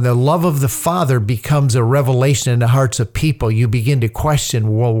so when the love of the Father becomes a revelation in the hearts of people, you begin to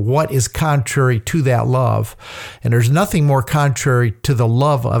question, well, what is contrary to that love? And there's nothing more contrary to the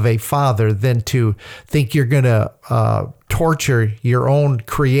love of a father than to think you're going to torture your own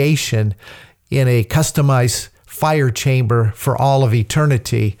creation in a customized fire chamber for all of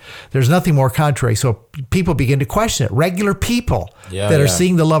eternity. There's nothing more contrary. So people begin to question it. Regular people that are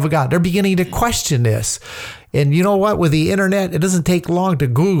seeing the love of God, they're beginning to question this. And you know what? With the internet, it doesn't take long to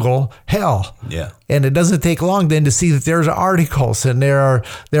Google hell. Yeah. And it doesn't take long then to see that there's articles and there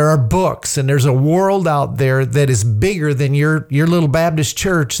are books and there's a world out there that is bigger than your little Baptist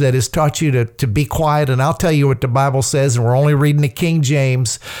church that has taught you to be quiet. And I'll tell you what the Bible says, and we're only reading the King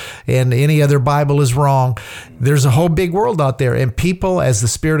James, and any other Bible is wrong. There's a whole big world out there, and people, as the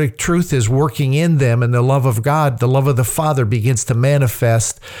Spirit of truth is working in them and the love of God, the love of the Father begins to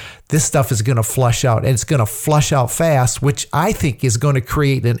manifest, this stuff is going to flush out, and it's going to flush out fast, which I think is going to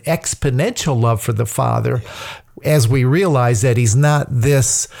create an exponential love for the Father as we realize that he's not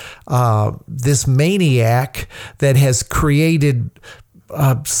this maniac that has created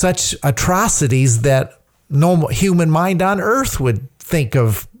such atrocities that no human mind on earth would think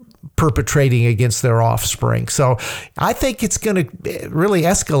of perpetrating against their offspring. So I think it's going to really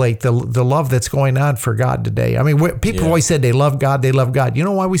escalate the love that's going on for God today. I mean, people always said they love God. You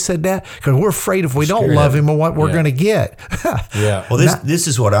know why we said that? Because we're afraid if we don't love him, what we're going to get. Well, this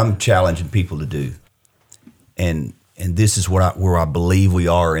is what I'm challenging people to do. And this is where I believe we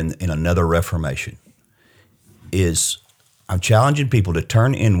are in another reformation, is I'm challenging people to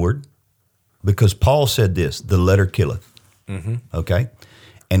turn inward, because Paul said this, the letter killeth. Okay?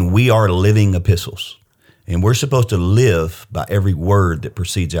 And we are living epistles. And we're supposed to live by every word that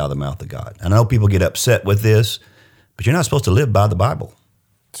proceeds out of the mouth of God. I know people get upset with this, but you're not supposed to live by the Bible.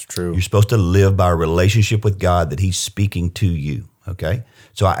 It's true. You're supposed to live by a relationship with God that he's speaking to you, okay?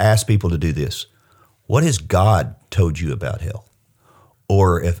 So I ask people to do this. What has God told you about hell?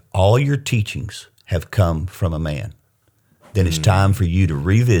 Or if all your teachings have come from a man, then it's time for you to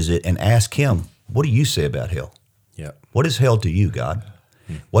revisit and ask him, what do you say about hell? Yeah. What is hell to you, God?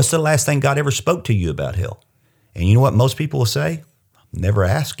 What's the last thing God ever spoke to you about hell? And you know what most people will say? Never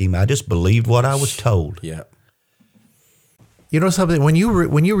asked him. I just believed what I was told. Yeah. You know something? When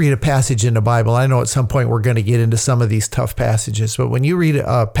you read a passage in the Bible, I know at some point we're going to get into some of these tough passages, but when you read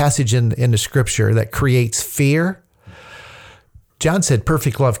a passage in the Scripture that creates fear, John said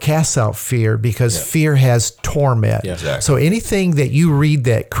perfect love casts out fear, because fear has torment. Yeah. Exactly. So anything that you read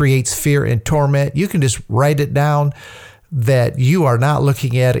that creates fear and torment, you can just write it down that you are not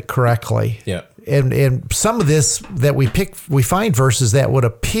looking at it correctly. Yeah. And some of this that we find verses that would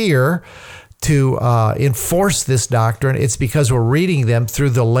appear to enforce this doctrine. It's because we're reading them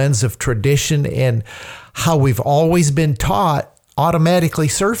through the lens of tradition, and how we've always been taught automatically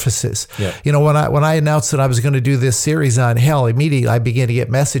surfaces. Yeah. You know, when I announced that I was going to do this series on hell, immediately I began to get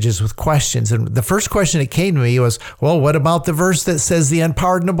messages with questions. And the first question that came to me was, well, what about the verse that says the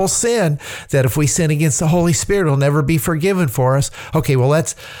unpardonable sin, that if we sin against the Holy Spirit, it'll never be forgiven for us? Okay, well,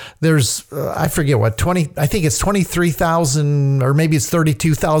 there's I forget what, I think it's 23,000 or maybe it's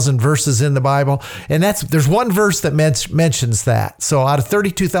 32,000 verses in the Bible. And there's one verse that mentions that. So out of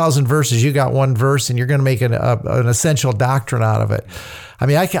 32,000 verses, you got one verse, and you're going to make an essential doctrine out of it. I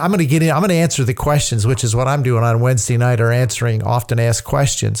mean, I'm going to get in. I'm going to answer the questions, which is what I'm doing on Wednesday night, or answering often asked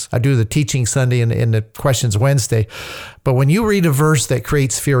questions. I do the teaching Sunday and the questions Wednesday. But when you read a verse that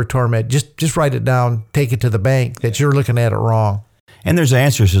creates fear or torment, just write it down, take it to the bank that you're looking at it wrong. And there's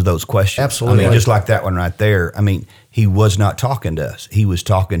answers to those questions. Absolutely. I mean, just like that one right there. I mean, he was not talking to us. He was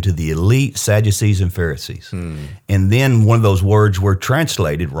talking to the elite Sadducees and Pharisees. And then one of those words were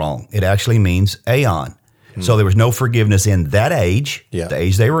translated wrong. It actually means aeon. So there was no forgiveness in that age, the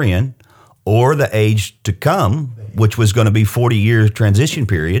age they were in, or the age to come, which was going to be 40 years transition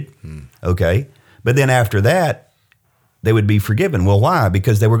period. Okay. But then after that, they would be forgiven. Well, why?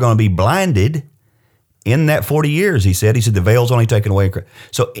 Because they were going to be blinded in that 40 years, he said. He said the veil's only taken away.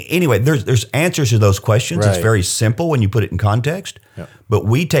 So anyway, there's answers to those questions. Right. It's very simple when you put it in context. Yep. But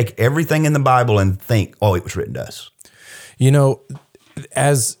we take everything in the Bible and think, oh, it was written to us. You know,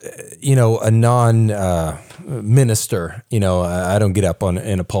 as you know, a non-minister, I don't get up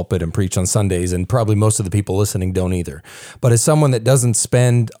in a pulpit and preach on Sundays, and probably most of the people listening don't either. But as someone that doesn't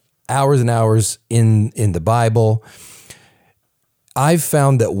spend hours and hours in the Bible, I've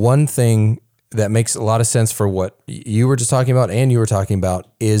found that one thing that makes a lot of sense for what you were just talking about and you were talking about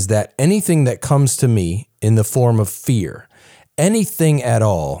is that anything that comes to me in the form of fear, anything at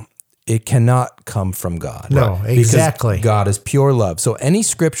all, it cannot come from God. No, exactly. Because God is pure love. So any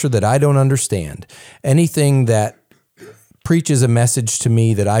scripture that I don't understand, anything that preaches a message to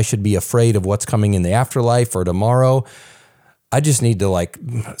me that I should be afraid of what's coming in the afterlife or tomorrow, I just need to like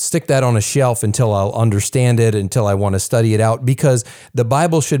stick that on a shelf until I'll understand it, until I want to study it out, because the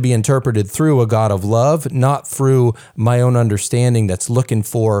Bible should be interpreted through a God of love, not through my own understanding that's looking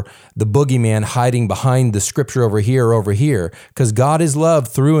for the boogeyman hiding behind the scripture over here, because God is love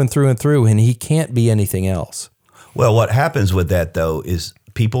through and through and through, and he can't be anything else. Well, what happens with that, though, is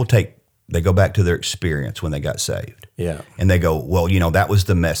people they go back to their experience when they got saved. Yeah. And they go, well, that was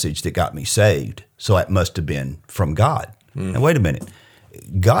the message that got me saved, so it must have been from God. Now, wait a minute.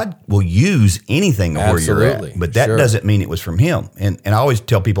 God will use anything where you're at, but that doesn't mean it was from him. And I always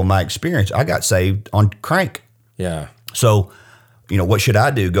tell people my experience. I got saved on crank. Yeah. So, what should I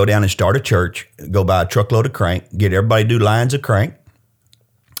do? Go down and start a church, go buy a truckload of crank, get everybody to do lines of crank.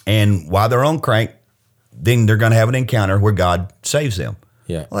 And while they're on crank, then they're going to have an encounter where God saves them.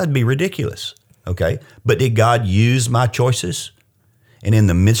 Yeah. Well, that'd be ridiculous. Okay. But did God use my choices? And in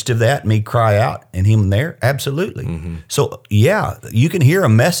the midst of that, me cry out and him there? Absolutely. Mm-hmm. So, yeah, you can hear a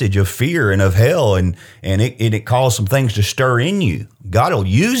message of fear and of hell, and it calls some things to stir in you. God will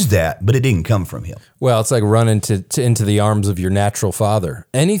use that, but it didn't come from him. Well, it's like running into the arms of your natural father.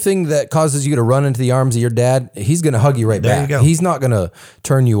 Anything that causes you to run into the arms of your dad, he's going to hug you right back. There you go. He's not going to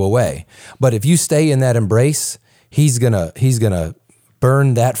turn you away. But if you stay in that embrace, he's going to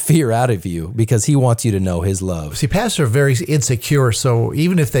burn that fear out of you because he wants you to know his love. See, pastors are very insecure, so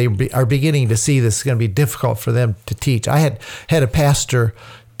even if they are beginning to see this, it's going to be difficult for them to teach. I had a pastor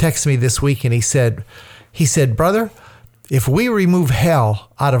text me this week, and he said, brother, if we remove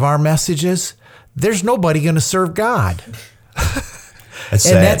hell out of our messages, there's nobody going to serve God. That's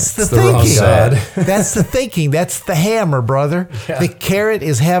sad. And that's the thinking. That's the thinking. That's the hammer, brother. Yeah. The carrot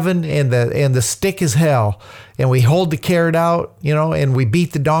is heaven, and the stick is hell. And we hold the carrot out, and we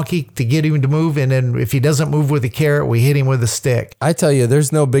beat the donkey to get him to move. And then if he doesn't move with the carrot, we hit him with a stick. I tell you,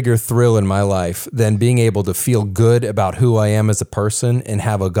 there's no bigger thrill in my life than being able to feel good about who I am as a person and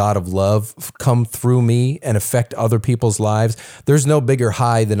have a God of love come through me and affect other people's lives. There's no bigger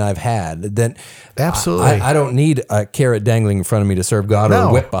high than I've had. Absolutely. I don't need a carrot dangling in front of me to serve God or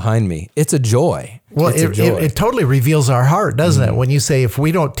a whip behind me. It's a joy. Well, it totally reveals our heart, doesn't it? When you say, if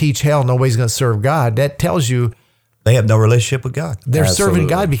we don't teach hell, nobody's going to serve God, that tells you they have no relationship with God. They're serving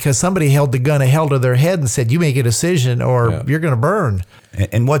God because somebody held the gun of hell to their head and said, you make a decision or you're going to burn.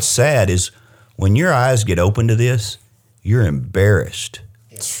 And what's sad is when your eyes get open to this, you're embarrassed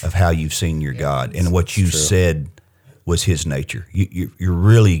of how you've seen your God and what you said was his nature.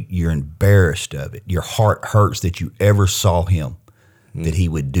 You're embarrassed of it. Your heart hurts that you ever saw him, that he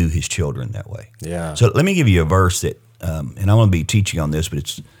would do his children that way. Yeah. So let me give you a verse that, and I want to be teaching on this,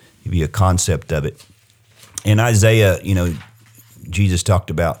 but give you a concept of it. In Isaiah, Jesus talked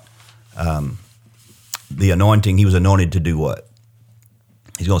about the anointing. He was anointed to do what?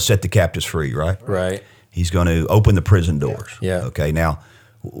 He's going to set the captives free, right? Right. He's going to open the prison doors. Yeah. Okay. Now,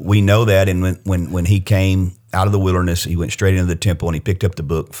 we know that, and when he came out of the wilderness, he went straight into the temple and he picked up the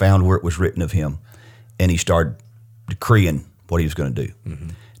book, found where it was written of him, and he started decreeing what he was going to do. Mm-hmm.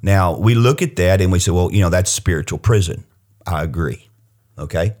 Now, we look at that and we say, well, that's spiritual prison. I agree.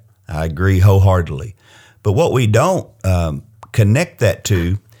 Okay? I agree wholeheartedly. But what we don't connect that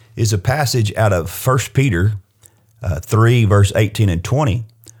to is a passage out of 1 Peter 3, verse 18 and 20,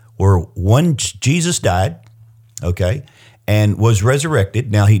 where Jesus died, okay, and was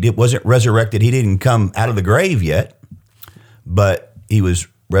resurrected. Now, wasn't resurrected. He didn't come out of the grave yet, but he was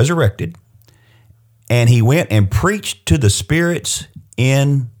resurrected. And he went and preached to the spirits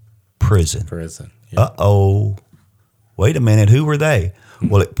in prison. Yeah. Uh-oh. Wait a minute. Who were they?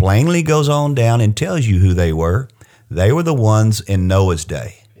 Well, it plainly goes on down and tells you who they were. They were the ones in Noah's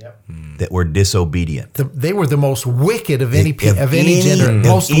day that were disobedient. They were the most wicked of any generation.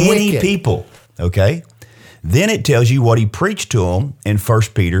 Most wicked people. Okay. Then it tells you what he preached to them in 1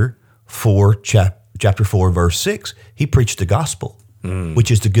 Peter 4, chapter 4, verse 6. He preached the gospel, which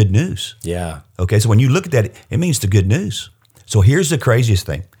is the good news. Yeah. Okay. So when you look at that, it means the good news. So here's the craziest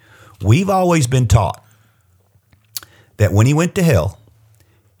thing. We've always been taught that when he went to hell,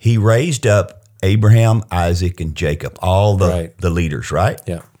 he raised up Abraham, Isaac, and Jacob, all the leaders, right?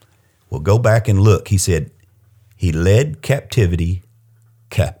 Yeah. Well, go back and look. He said he led captivity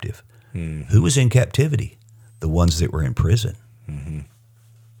captive. Mm-hmm. Who was in captivity? The ones that were in prison. Mm-hmm.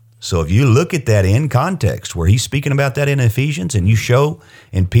 So if you look at that in context, where he's speaking about that in Ephesians, and you show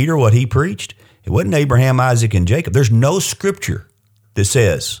in Peter what he preached, it wasn't Abraham, Isaac, and Jacob. There's no scripture that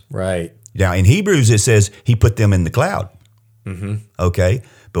says. Right. Now, in Hebrews, it says he put them in the cloud. Okay?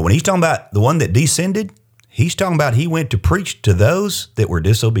 But when he's talking about the one that descended, he's talking about he went to preach to those that were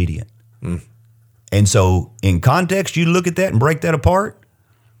disobedient. And so in context, you look at that and break that apart.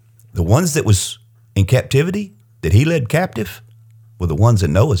 The ones that was in captivity, that he led captive, were the ones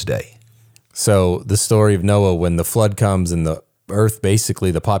in Noah's day. So the story of Noah, when the flood comes and the earth,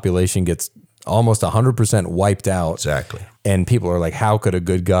 basically the population gets almost 100% wiped out. Exactly. And people are like, how could a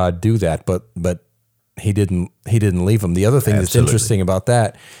good God do that? But he didn't leave them. The other thing that's interesting about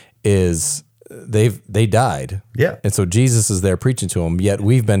that is they died. Yeah. And so Jesus is there preaching to them. Yet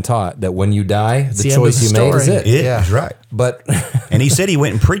we've been taught that when you die, the the choice end you of the made is story. it. Yeah, that's right. But And he said he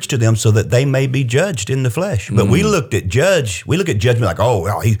went and preached to them so that they may be judged in the flesh. But we look at judgment like, oh,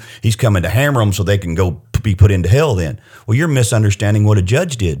 well, he's coming to hammer them so they can go be put into hell then. Well, you're misunderstanding what a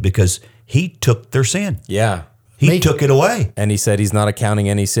judge did, because he took their sin. yeah. He took it away. And he said he's not accounting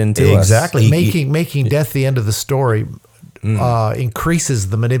any sin to us. Exactly. Making death the end of the story increases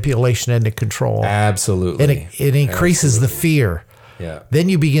the manipulation and the control. Absolutely. And it increases the fear. Yeah. Then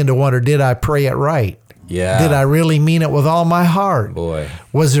you begin to wonder, did I pray it right? Yeah. Did I really mean it with all my heart? Boy.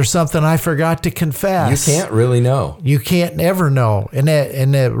 Was there something I forgot to confess? You can't really know. You can't ever know. And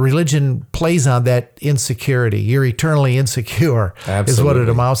that religion plays on that insecurity. You're eternally insecure is what Absolutely. it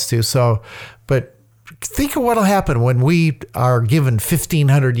amounts to. So, but think of what will happen when we are given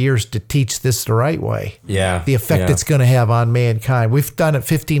 1,500 years to teach this the right way. Yeah. The effect Yeah. it's going to have on mankind. We've done it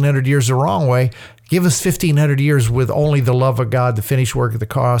 1,500 years the wrong way. Give us 1,500 years with only the love of God, the finished work of the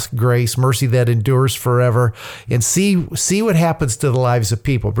cross, grace, mercy that endures forever, and see what happens to the lives of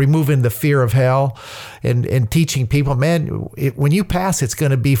people. Removing the fear of hell and teaching people, man, when you pass, it's going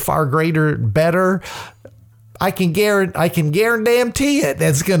to be far greater, better. I can guarantee it.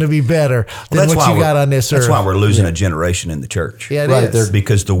 That's going to be better than what you got on this earth. That's why we're losing a generation in the church. Yeah, it Right, is.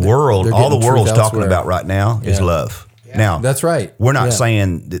 Because the world, they're all the getting world's truth talking elsewhere. about right now is Yeah. love. Now, That's right. We're not Yeah.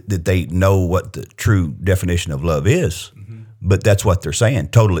 saying that they know what the true definition of love is, but that's what they're saying,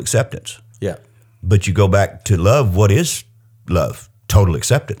 total acceptance. Yeah. But you go back to love, what is love? Total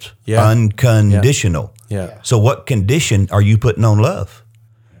acceptance. Yeah. Unconditional. Yeah. So what condition are you putting on love?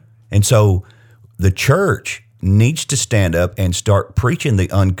 And so the church needs to stand up and start preaching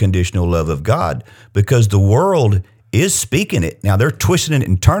the unconditional love of God, because the world is speaking it. Now they're twisting it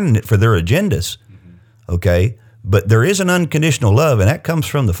and turning it for their agendas. Okay? But there is an unconditional love, and that comes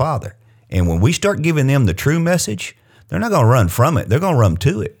from the Father. And when we start giving them the true message, they're not going to run from it. They're going to run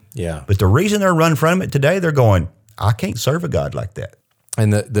to it. Yeah. But the reason they're running from it today, they're going, I can't serve a God like that.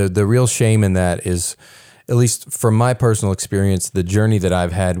 And the real shame in that is, at least from my personal experience, the journey that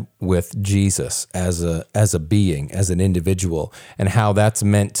I've had with Jesus as a being, as an individual, and how that's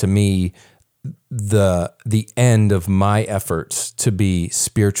meant to me the end of my efforts to be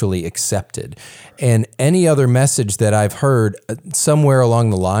spiritually accepted. And any other message that I've heard somewhere along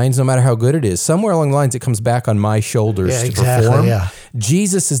the lines, no matter how good it is, somewhere along the lines it comes back on my shoulders Yeah, to exactly, perform. yeah.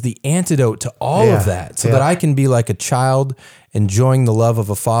 Jesus is the antidote to all Yeah, of that, so yeah. that I can be like a child enjoying the love of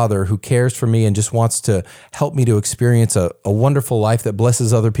a father who cares for me and just wants to help me to experience a wonderful life that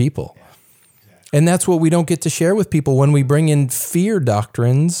blesses other people. And that's what we don't get to share with people when we bring in fear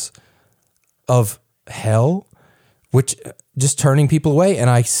doctrines of hell, which just turning people away. And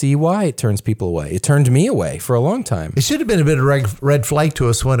I see why it turns people away. It turned me away for a long time. It should have been a bit of red flag to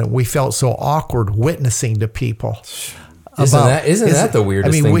us when we felt so awkward witnessing to people. Isn't that the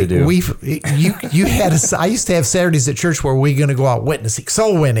weirdest thing to do? You had I used to have Saturdays at church where we're going to go out witnessing,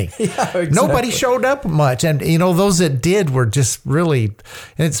 soul winning. Yeah, exactly. Nobody showed up much, and those that did were just really.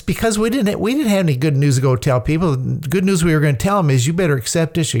 And it's because we didn't have any good news to go tell people. The good news we were going to tell them is you better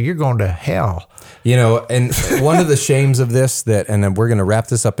accept this or you're going to hell. And one of the shames of this and we're going to wrap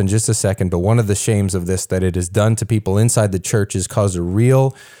this up in just a second, but one of the shames of this that it has done to people inside the church is caused a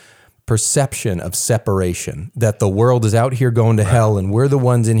real perception of separation, that the world is out here going to hell and we're the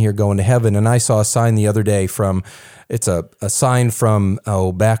ones in here going to heaven. And I saw a sign the other day it's a sign from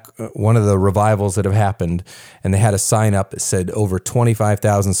back one of the revivals that have happened, and they had a sign up that said over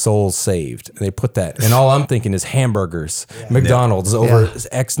 25,000 souls saved. And they put that, and all I'm thinking is hamburgers, McDonald's over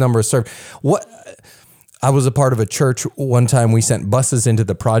X number of served. I was a part of a church one time. We sent buses into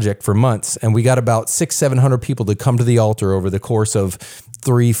the project for months, and we got about 600-700 people to come to the altar over the course of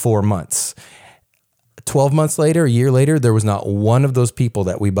 3-4 months. 12 months later, a year later, there was not one of those people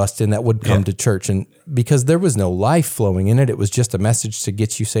that we bussed in that would come to church. And because there was no life flowing in it, it was just a message to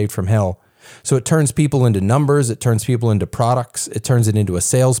get you saved from hell. So it turns people into numbers. It turns people into products. It turns it into a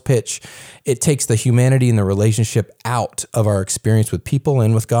sales pitch. It takes the humanity and the relationship out of our experience with people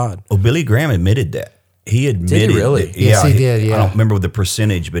and with God. Well, Billy Graham admitted that. He admitted. Did he really? That, Yes, he did, yeah. I don't remember the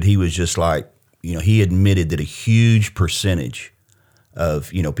percentage, but he was just like, he admitted that a huge percentage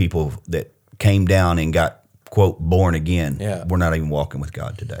of, people that came down and got, quote, born again, were not even walking with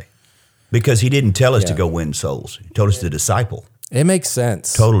God today. Because he didn't tell us to go win souls. He told us to disciple. It makes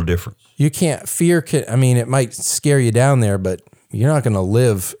sense. Total difference. You can't it might scare you down there, but you're not going to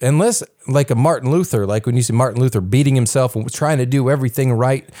live unless like a Martin Luther, like when you see Martin Luther beating himself and trying to do everything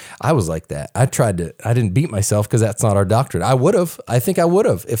right. I was like that. I didn't beat myself because that's not our doctrine. I think I would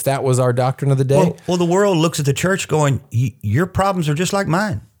have if that was our doctrine of the day. Well, the world looks at the church going, your problems are just like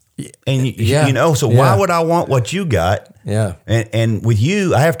mine. And why would I want what you got? Yeah. And with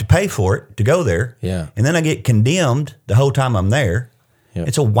you, I have to pay for it to go there. Yeah. And then I get condemned the whole time I'm there. Yep.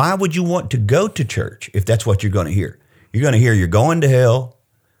 And so why would you want to go to church if that's what you're going to hear? You're going to hear you're going to hell.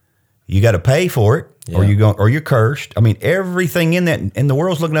 You got to pay for it, or you're cursed. I mean, everything in that, and the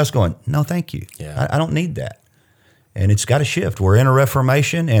world's looking at us going, no, thank you. Yeah. I don't need that. And it's got to shift. We're in a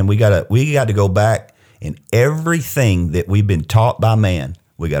reformation, and we got to go back, and everything that we've been taught by man,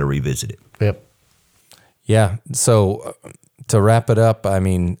 we got to revisit it. Yep. Yeah. So to wrap it up, I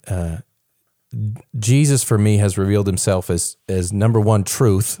mean, Jesus for me has revealed himself as number one,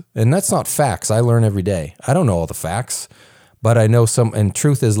 truth. And that's not facts. I learn every day. I don't know all the facts, but I know some, and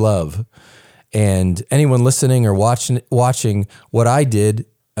truth is love. And anyone listening or watching what I did,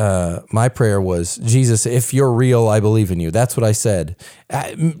 my prayer was, Jesus, if you're real, I believe in you. That's what I said.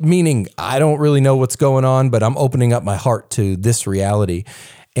 Meaning I don't really know what's going on, but I'm opening up my heart to this reality.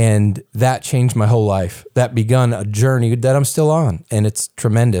 And that changed my whole life. That begun a journey that I'm still on, and it's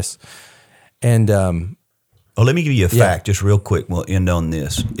tremendous. And let me give you a fact just real quick. We'll end on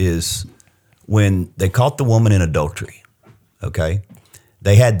this. Is when they caught the woman in adultery, okay,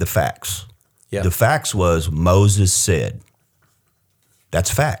 they had the facts. Yeah. The facts was Moses said. That's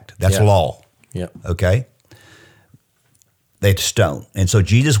fact. That's law. Yeah. Okay. They had to stone. And so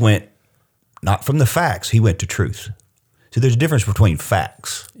Jesus went not from the facts, he went to truth. So there's a difference between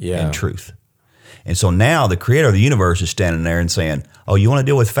facts and truth. And so now the creator of the universe is standing there and saying, oh, you want to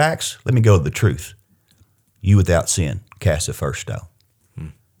deal with facts? Let me go to the truth. You without sin, cast the first stone.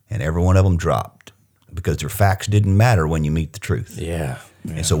 And every one of them dropped because their facts didn't matter when you meet the truth. Yeah.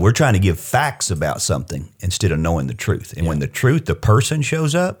 And so we're trying to give facts about something instead of knowing the truth. And when the truth, the person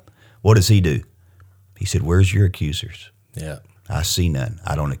shows up, what does he do? He said, where's your accusers? Yeah. I see none.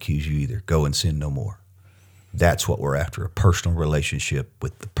 I don't accuse you either. Go and sin no more. That's what we're after, a personal relationship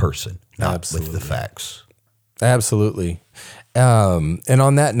with the person, not with the facts. Absolutely. And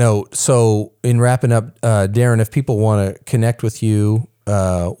on that note, so in wrapping up, Darren, if people want to connect with you,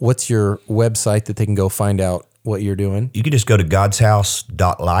 what's your website that they can go find out what you're doing? You can just go to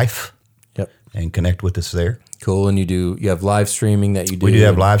godshouse.life and connect with us there. Cool. And you have live streaming that you do? We do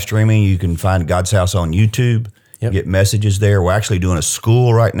have live streaming. You can find God's House on YouTube, get messages there. We're actually doing a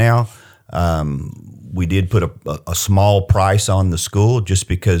school right now. We did put a small price on the school just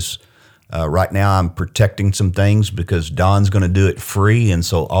because right now I'm protecting some things because Don's going to do it free. And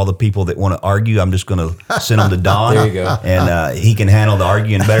so all the people that want to argue, I'm just going to send them to Don. There you go. And he can handle the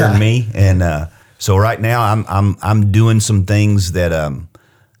arguing better than me. And so right now I'm doing some things that I'm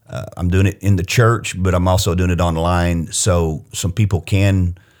doing it in the church, but I'm also doing it online. So some people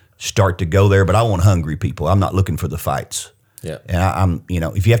can start to go there, but I want hungry people. I'm not looking for the fights. Yeah. And I'm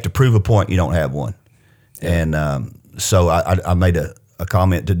if you have to prove a point, you don't have one. And so I made a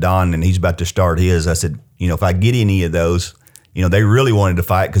comment to Don, and he's about to start his. I said, if I get any of those, they really wanted to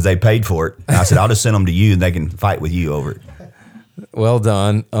fight because they paid for it. And I said, I'll just send them to you, and they can fight with you over it. Well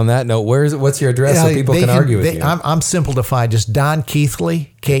done. On that note, what's your address so people can argue with you? I'm simple to find. Just Don Keathley,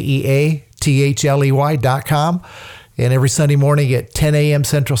 KEATHLEY.com. And every Sunday morning at 10 a.m.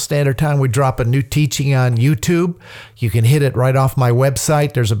 Central Standard Time, we drop a new teaching on YouTube. You can hit it right off my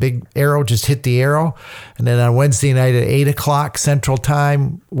website. There's a big arrow. Just hit the arrow. And then on Wednesday night at 8 o'clock Central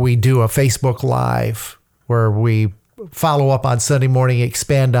Time, we do a Facebook Live where we follow up on Sunday morning,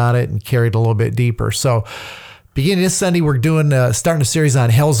 expand on it, and carry it a little bit deeper. So beginning this Sunday, we're starting a series on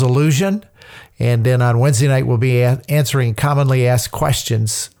Hell's Illusion. And then on Wednesday night, we'll be answering commonly asked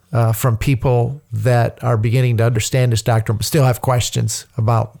questions from people that are beginning to understand this doctrine, but still have questions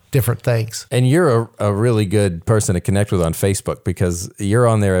about different things. And you're a really good person to connect with on Facebook because you're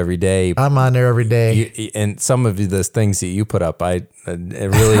on there every day. I'm on there every day. And some of the things that you put up, I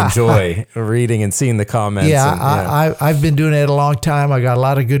really enjoy reading and seeing the comments. Yeah, I've been doing it a long time. I got a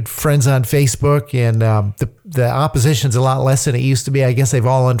lot of good friends on Facebook, and the opposition's a lot less than it used to be. I guess they've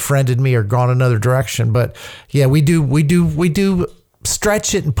all unfriended me or gone another direction. But yeah, we do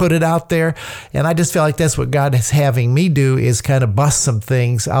stretch it and put it out there. And I just feel like that's what God is having me do, is kind of bust some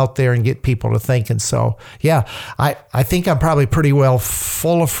things out there and get people to thinking. So yeah, I think I'm probably pretty well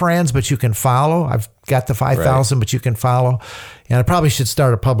full of friends, but you can follow. I've got the 5,000, but you can follow. And I probably should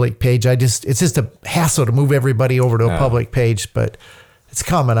start a public page. It's just a hassle to move everybody over to a public page, but it's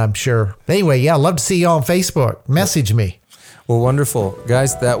coming, I'm sure. Anyway, yeah, I'd love to see you on Facebook. Message me. Well, wonderful.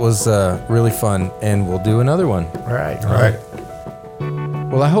 Guys, that was really fun, and we'll do another one. All right.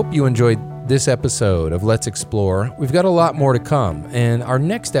 Well, I hope you enjoyed this episode of Let's Explore. We've got a lot more to come, and our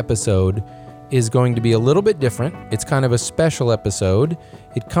next episode is going to be a little bit different. It's kind of a special episode.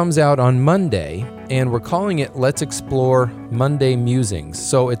 It comes out on Monday, and we're calling it Let's Explore Monday Musings.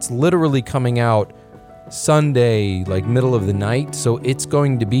 So it's literally coming out Sunday, like middle of the night. So it's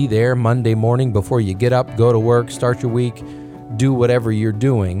going to be there Monday morning before you get up, go to work, start your week, do whatever you're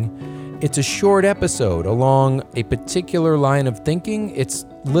doing. It's a short episode along a particular line of thinking. It's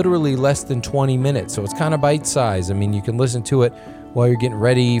literally less than 20 minutes, so it's kind of bite-sized. I mean, you can listen to it while you're getting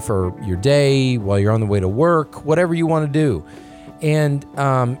ready for your day, while you're on the way to work, whatever you want to do. And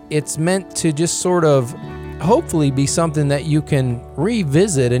it's meant to just sort of hopefully be something that you can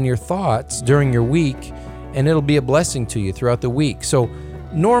revisit in your thoughts during your week, and it'll be a blessing to you throughout the week. So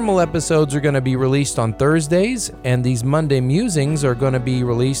normal episodes are going to be released on Thursdays, and these Monday musings are going to be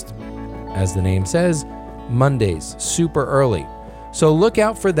released, as the name says, Mondays, super early. So look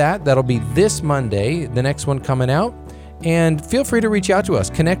out for that. That'll be this Monday, the next one coming out. And feel free to reach out to us.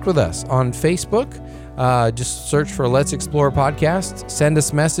 Connect with us on Facebook. Just search for Let's Explore Podcast. Send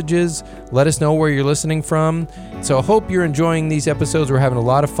us messages. Let us know where you're listening from. So I hope you're enjoying these episodes. We're having a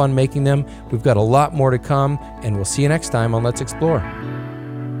lot of fun making them. We've got a lot more to come, and we'll see you next time on Let's Explore.